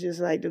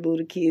just like the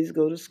little kids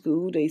go to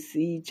school, they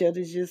see each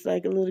other just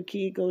like a little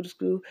kid go to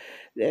school.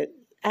 That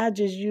I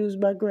just use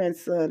my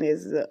grandson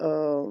as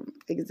an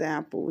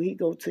example. He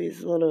go to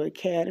his little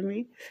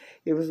academy.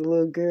 There was a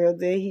little girl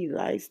there. He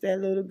likes that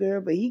little girl,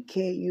 but he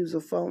can't use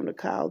a phone to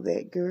call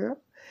that girl.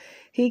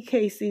 He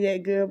can't see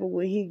that girl, but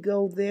when he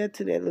go there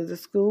to that little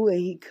school and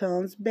he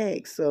comes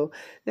back. So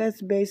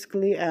that's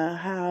basically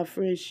how our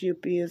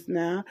friendship is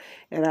now.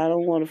 And I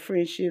don't want a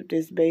friendship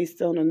that's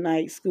based on a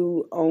night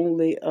school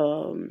only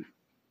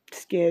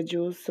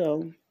schedule.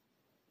 So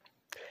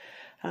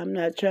I'm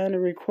not trying to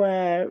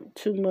require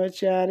too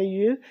much out of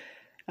you.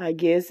 I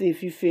guess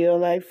if you feel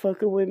like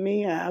fucking with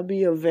me, I'll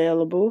be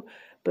available,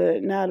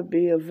 but not to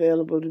be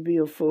available to be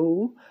a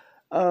fool.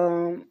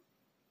 Um,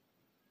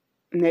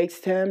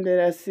 Next time that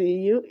I see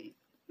you,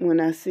 when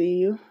I see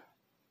you,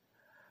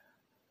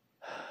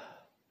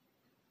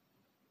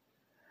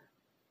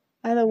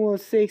 I don't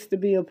want sex to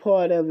be a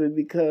part of it,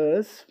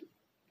 because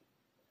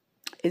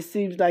it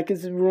seems like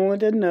it's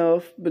ruined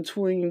enough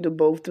between the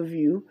both of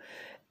you.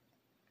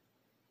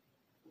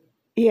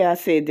 Yeah, I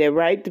said that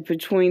right,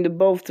 between the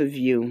both of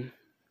you.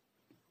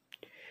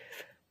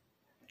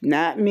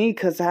 Not me,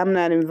 because I'm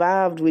not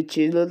involved with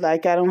you. Look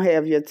like I don't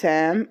have your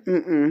time.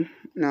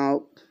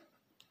 No.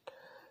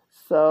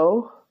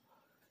 So,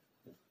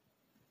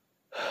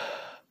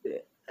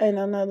 and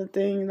another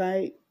thing,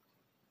 like,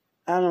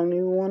 I don't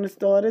even want to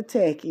start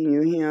attacking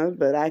you here,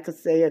 but I could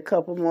say a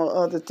couple more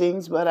other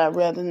things, but I'd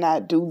rather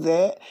not do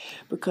that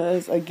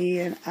because,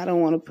 again, I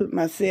don't want to put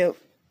myself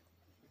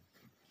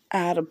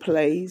out of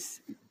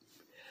place.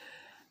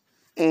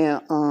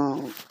 And,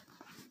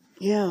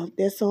 yeah,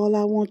 that's all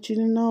I want you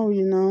to know,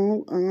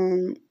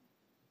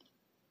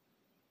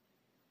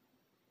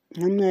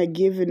 I'm not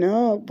giving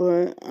up,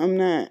 but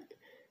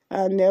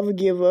I'll never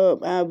give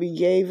up. I'll be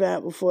gave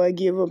out before I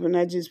give up, and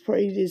I just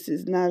pray this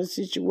is not a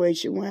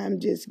situation where I'm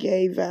just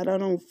gave out. I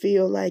don't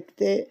feel like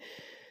that,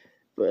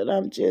 but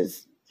I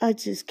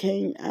just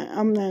can't.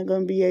 I'm not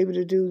going to be able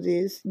to do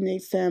this.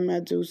 Next time I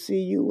do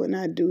see you, when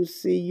I do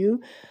see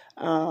you,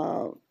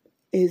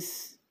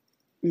 it's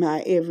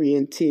my every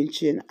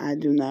intention. I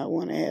do not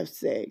want to have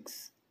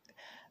sex.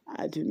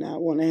 I do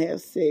not want to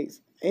have sex.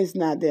 It's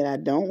not that I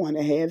don't want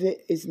to have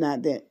it. It's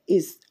not that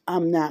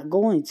I'm not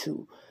going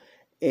to.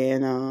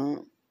 And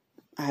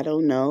I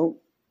don't know.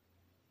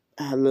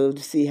 I love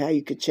to see how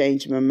you could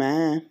change my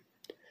mind.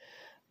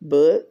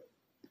 But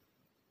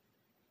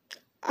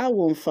I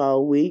won't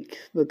fall weak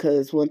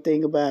because one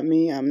thing about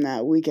me, I'm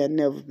not weak. I've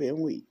never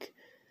been weak.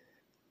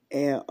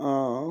 And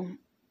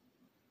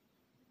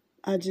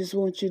I just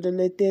want you to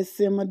let that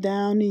simmer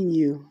down in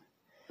you.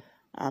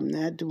 I'm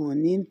not doing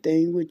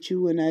anything with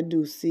you when I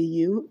do see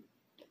you.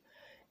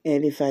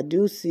 And if I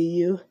do see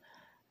you,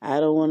 I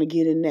don't want to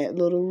get in that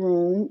little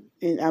room.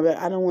 And I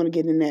don't want to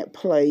get in that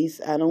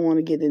place. I don't want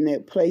to get in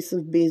that place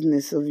of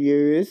business of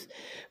yours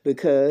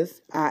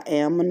because I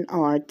am an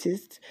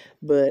artist,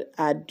 but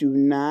I do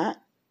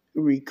not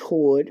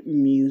record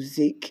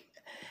music.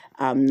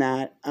 I'm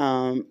not,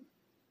 I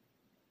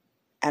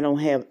don't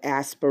have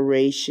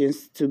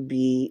aspirations to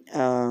be,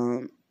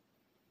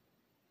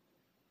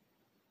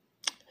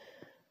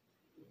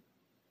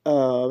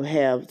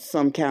 have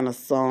some kind of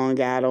song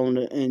out on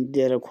and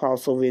that'll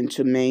cross over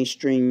into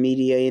mainstream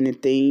media,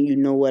 anything. You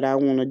know what I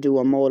want to do?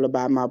 I'm all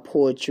about my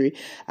poetry.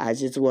 I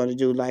just want to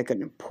do like a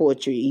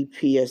poetry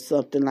EP or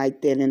something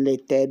like that and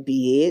let that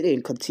be it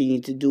and continue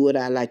to do it.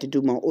 I like to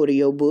do my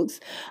audio books.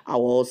 I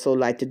will also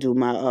like to do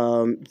my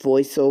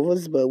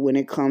voiceovers, but when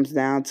it comes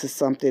down to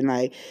something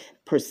like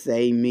per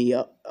se me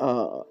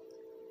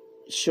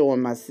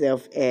showing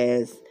myself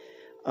as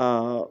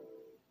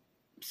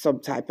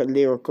some type of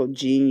lyrical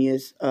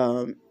genius.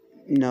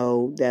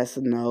 No, that's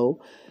a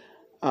no.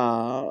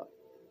 But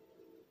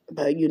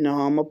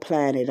I'm a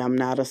planet. I'm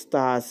not a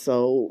star.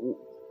 So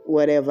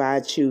whatever I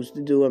choose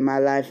to do in my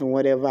life and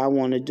whatever I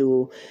want to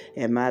do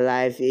in my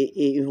life,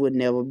 it would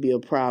never be a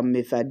problem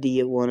if I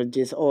did want to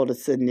just all of a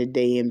sudden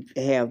today and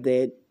have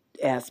that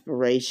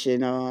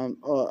aspiration.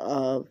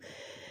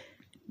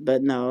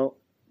 But no,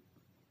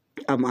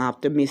 I'm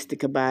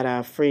optimistic about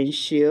our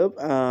friendship.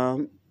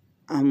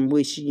 I'm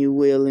wishing you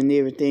well in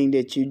everything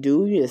that you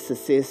do, your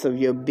success of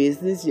your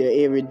business, your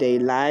everyday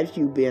life,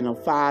 you being a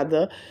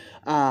father,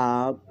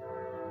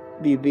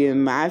 you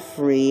being my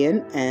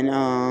friend, and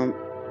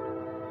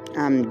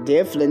I'm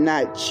definitely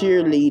not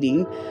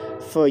cheerleading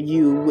for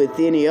you with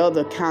any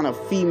other kind of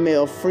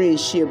female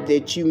friendship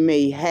that you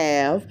may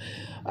have.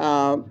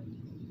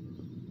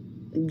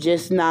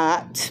 Just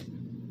not.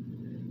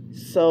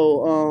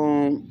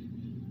 So,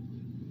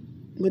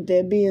 with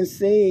that being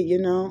said,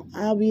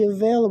 I'll be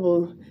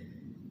available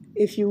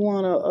if you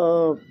want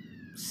to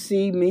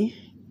see me,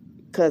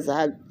 because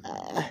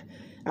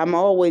I'm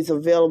always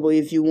available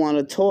if you want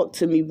to talk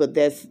to me, but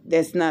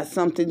that's not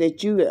something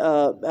that you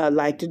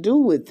like to do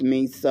with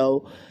me.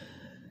 So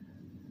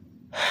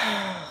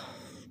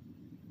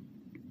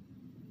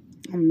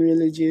I'm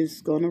really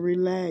just going to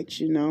relax,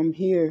 I'm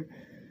here.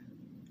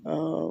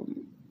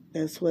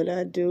 That's what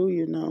I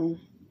do,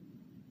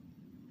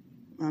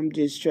 I'm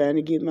just trying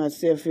to get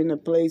myself in a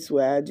place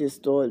where I just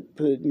start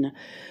putting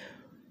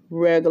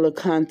regular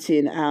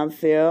content out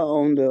there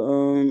on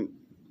the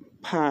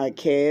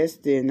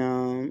podcast, and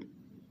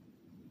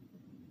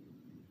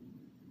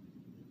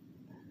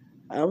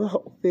I'm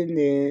hoping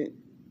that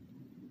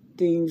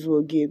things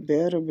will get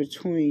better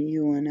between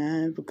you and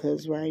I,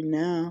 because right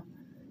now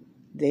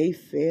they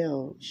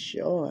fell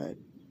short,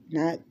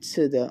 not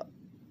to the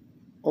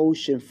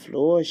ocean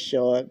floor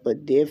short,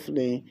 but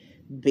definitely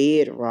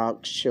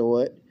bedrock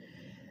short.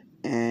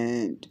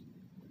 And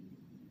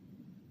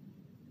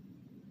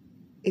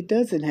it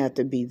doesn't have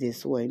to be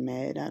this way,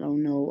 Matt. I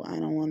don't know. I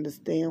don't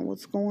understand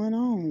what's going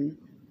on.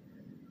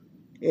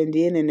 And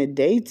then in the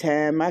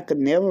daytime, I could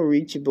never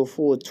reach you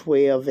before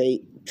 12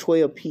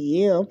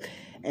 p.m.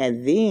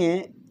 And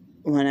then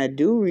when I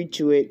do reach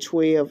you at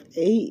 12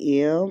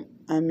 a.m.,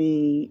 I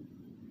mean,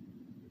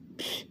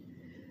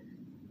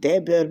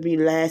 that better be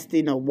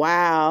lasting a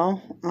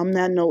while. I'm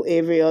not no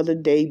every other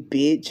day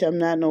bitch. I'm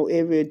not no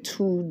every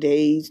 2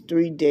 days,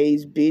 3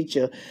 days bitch.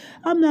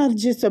 I'm not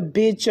just a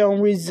bitch on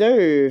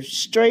reserve.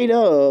 Straight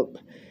up.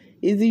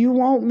 Either you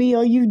want me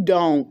or you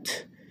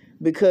don't.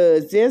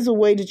 because there's a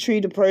way to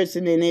treat a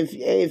person. And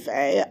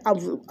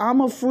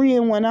I'm a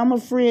friend, when I'm a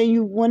friend,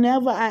 you,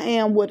 whenever I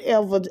am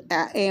whatever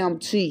I am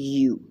to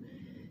you,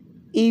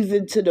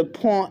 even to the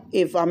point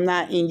if I'm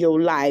not in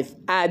your life,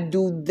 I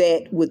do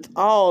that with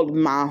all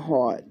my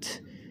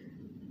heart.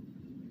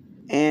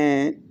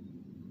 And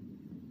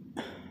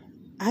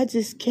I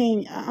just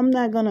can't.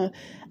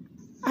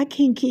 I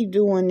can't keep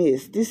doing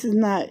this. This is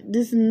not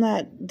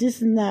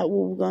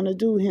what we're gonna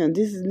do here.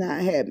 This is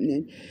not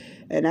happening.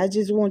 And I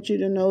just want you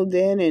to know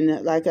that.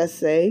 And like I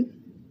say,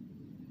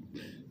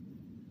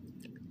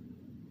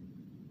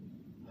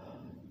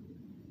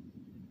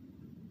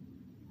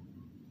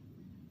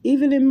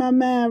 even in my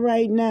mind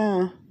right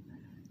now,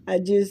 I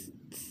just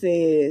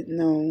said,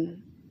 no,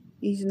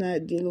 he's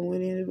not dealing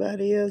with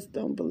anybody else.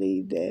 Don't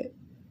believe that.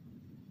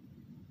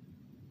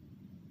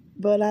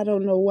 But I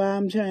don't know why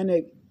I'm trying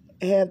to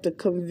have to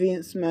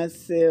convince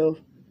myself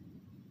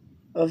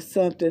of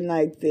something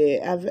like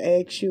that. I've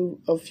asked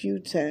you a few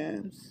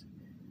times.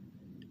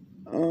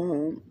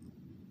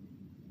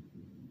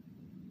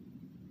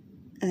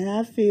 And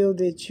I feel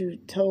that you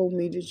told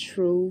me the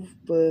truth,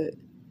 but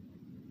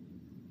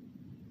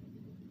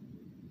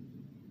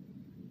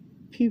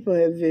people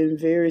have been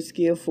very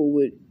skillful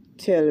with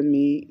telling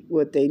me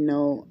what they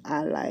know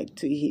I like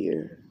to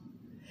hear.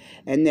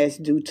 And that's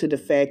due to the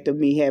fact of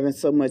me having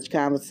so much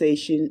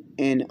conversation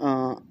and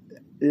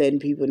letting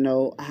people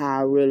know how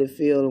I really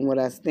feel and what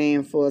I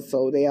stand for.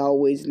 So they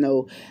always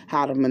know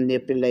how to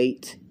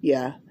manipulate,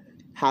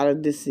 how to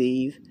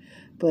deceive.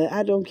 But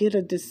I don't get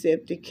a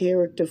deceptive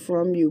character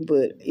from you.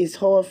 But it's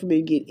hard for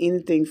me to get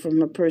anything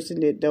from a person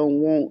that don't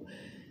want.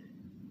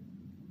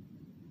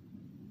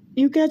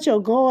 You got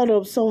your guard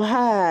up so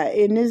high,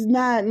 and it's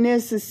not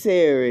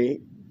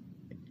necessary.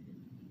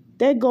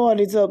 That guard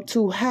is up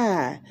too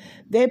high.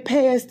 That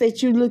past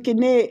that you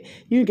looking at,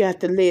 you got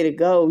to let it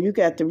go. You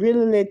got to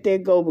really let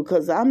that go,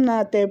 because I'm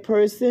not that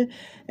person,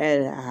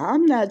 and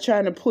I'm not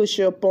trying to push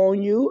up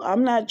on you.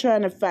 I'm not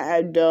trying to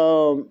find,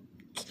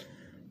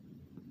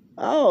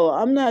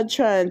 I'm not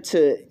trying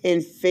to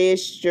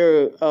infest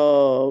your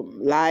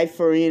life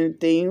or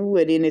anything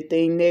with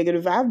anything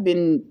negative. I've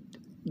been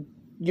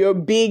your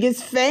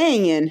biggest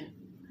fan,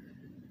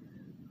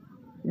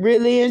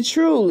 really and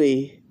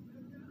truly.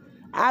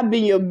 I've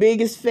been your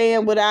biggest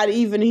fan without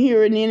even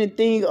hearing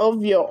anything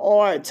of your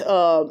art,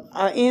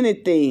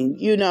 anything,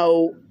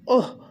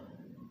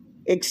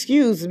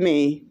 excuse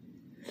me.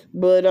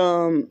 But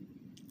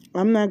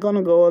I'm not going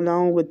to go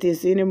along with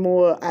this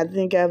anymore. I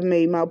think I've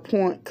made my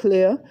point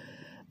clear.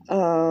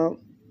 I'm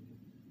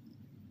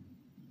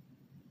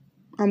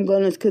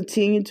going to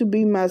continue to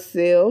be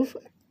myself.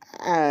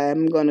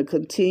 I'm going to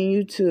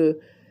continue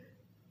to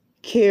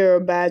care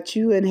about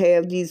you and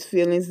have these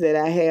feelings that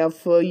I have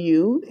for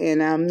you,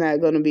 and I'm not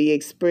going to be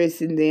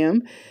expressing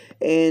them.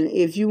 And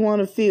if you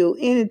want to feel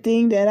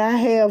anything that I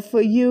have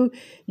for you,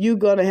 you're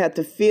going to have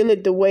to feel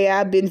it the way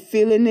I've been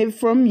feeling it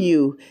from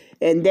you.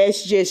 And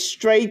that's just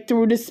straight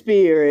through the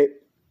spirit.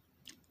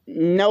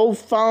 No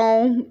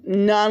phone,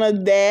 none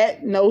of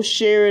that. No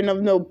sharing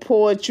of no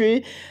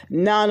poetry,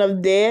 none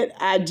of that.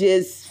 I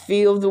just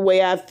feel the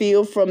way I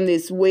feel from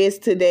this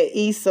west to that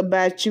east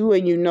about you,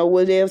 and you know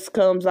what else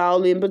comes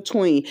all in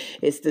between.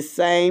 It's the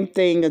same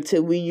thing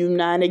until we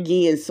unite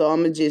again. So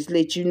I'm going to just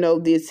let you know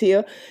this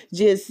here.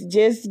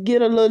 Just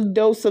get a little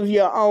dose of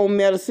your own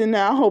medicine.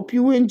 I hope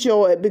you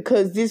enjoy it,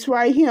 because this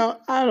right here,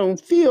 I don't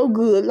feel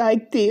good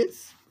like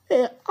this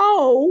at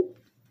all.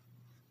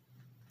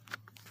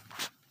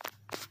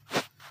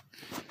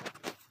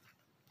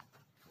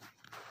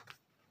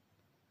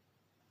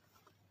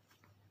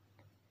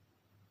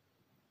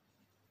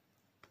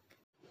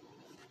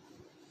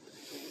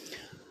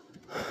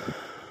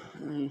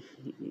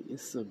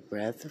 It's a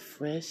breath of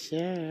fresh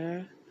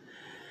air.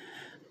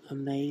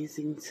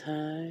 Amazing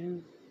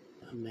time.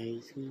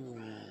 Amazing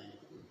ride.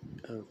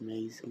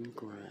 Amazing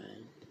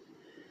grind.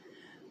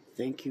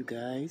 Thank you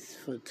guys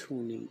for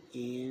tuning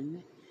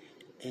in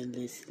and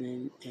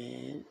listening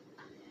in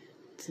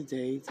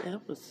today's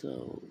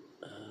episode.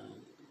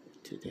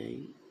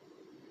 Today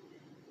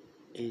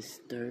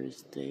is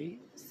Thursday,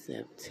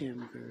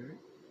 September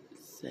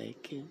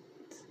 2nd,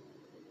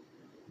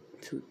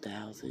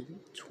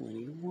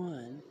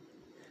 2021.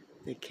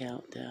 The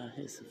countdown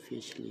has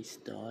officially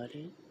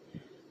started.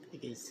 I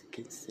guess you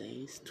can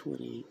say it's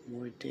 28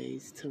 more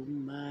days to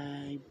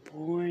my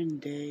born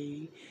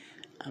day.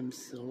 I'm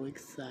so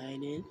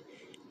excited,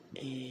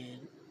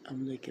 and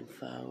I'm looking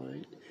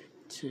forward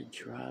to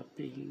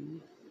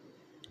dropping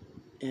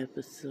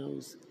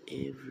episodes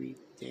every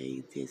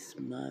day this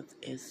month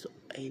as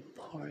a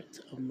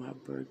part of my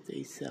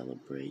birthday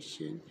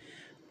celebration,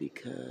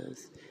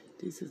 because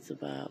this is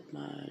about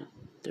my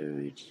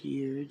third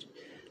year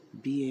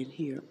being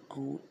here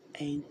on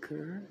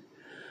Anchor.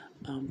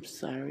 I'm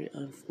sorry,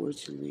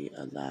 unfortunately,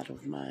 a lot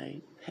of my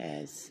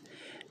past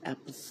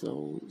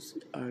episodes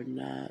are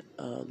not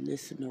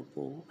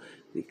listenable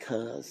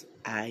because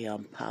I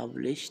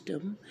unpublished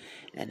them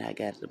and I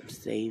got them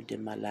saved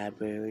in my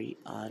library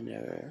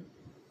under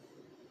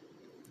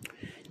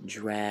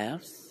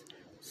drafts.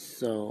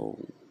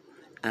 So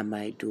I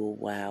might do a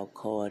wild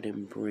card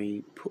and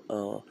bring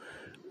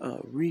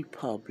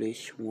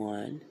republish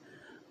one,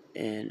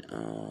 and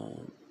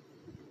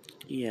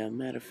yeah,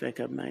 matter of fact,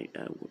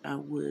 I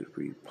would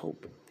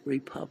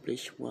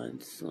republish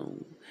one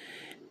soon,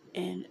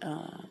 and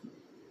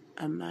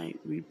I might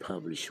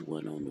republish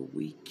one on the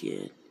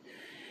weekend,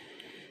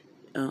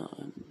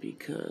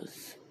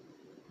 because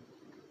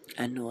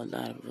I know a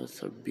lot of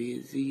us are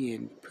busy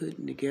and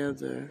putting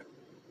together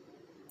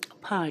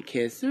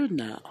podcasts. They're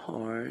not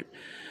hard,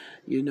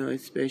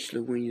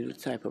 especially when you're the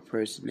type of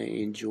person that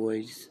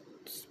enjoys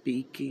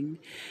speaking,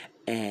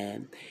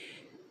 and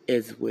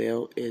as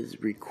well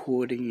as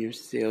recording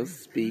yourself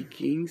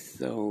speaking.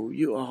 So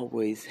you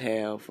always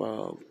have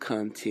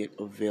content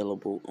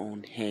available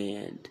on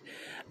hand.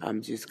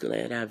 I'm just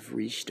glad I've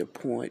reached a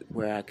point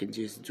where I can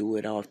just do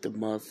it off the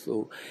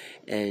muscle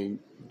and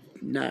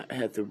not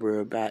have to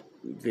worry about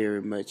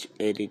very much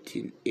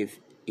editing, if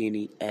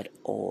any at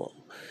all.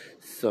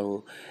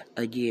 So,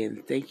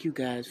 again, thank you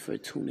guys for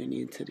tuning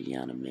into the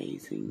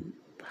Unamazing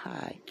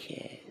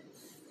Podcast.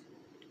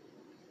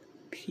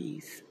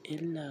 Peace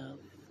and love.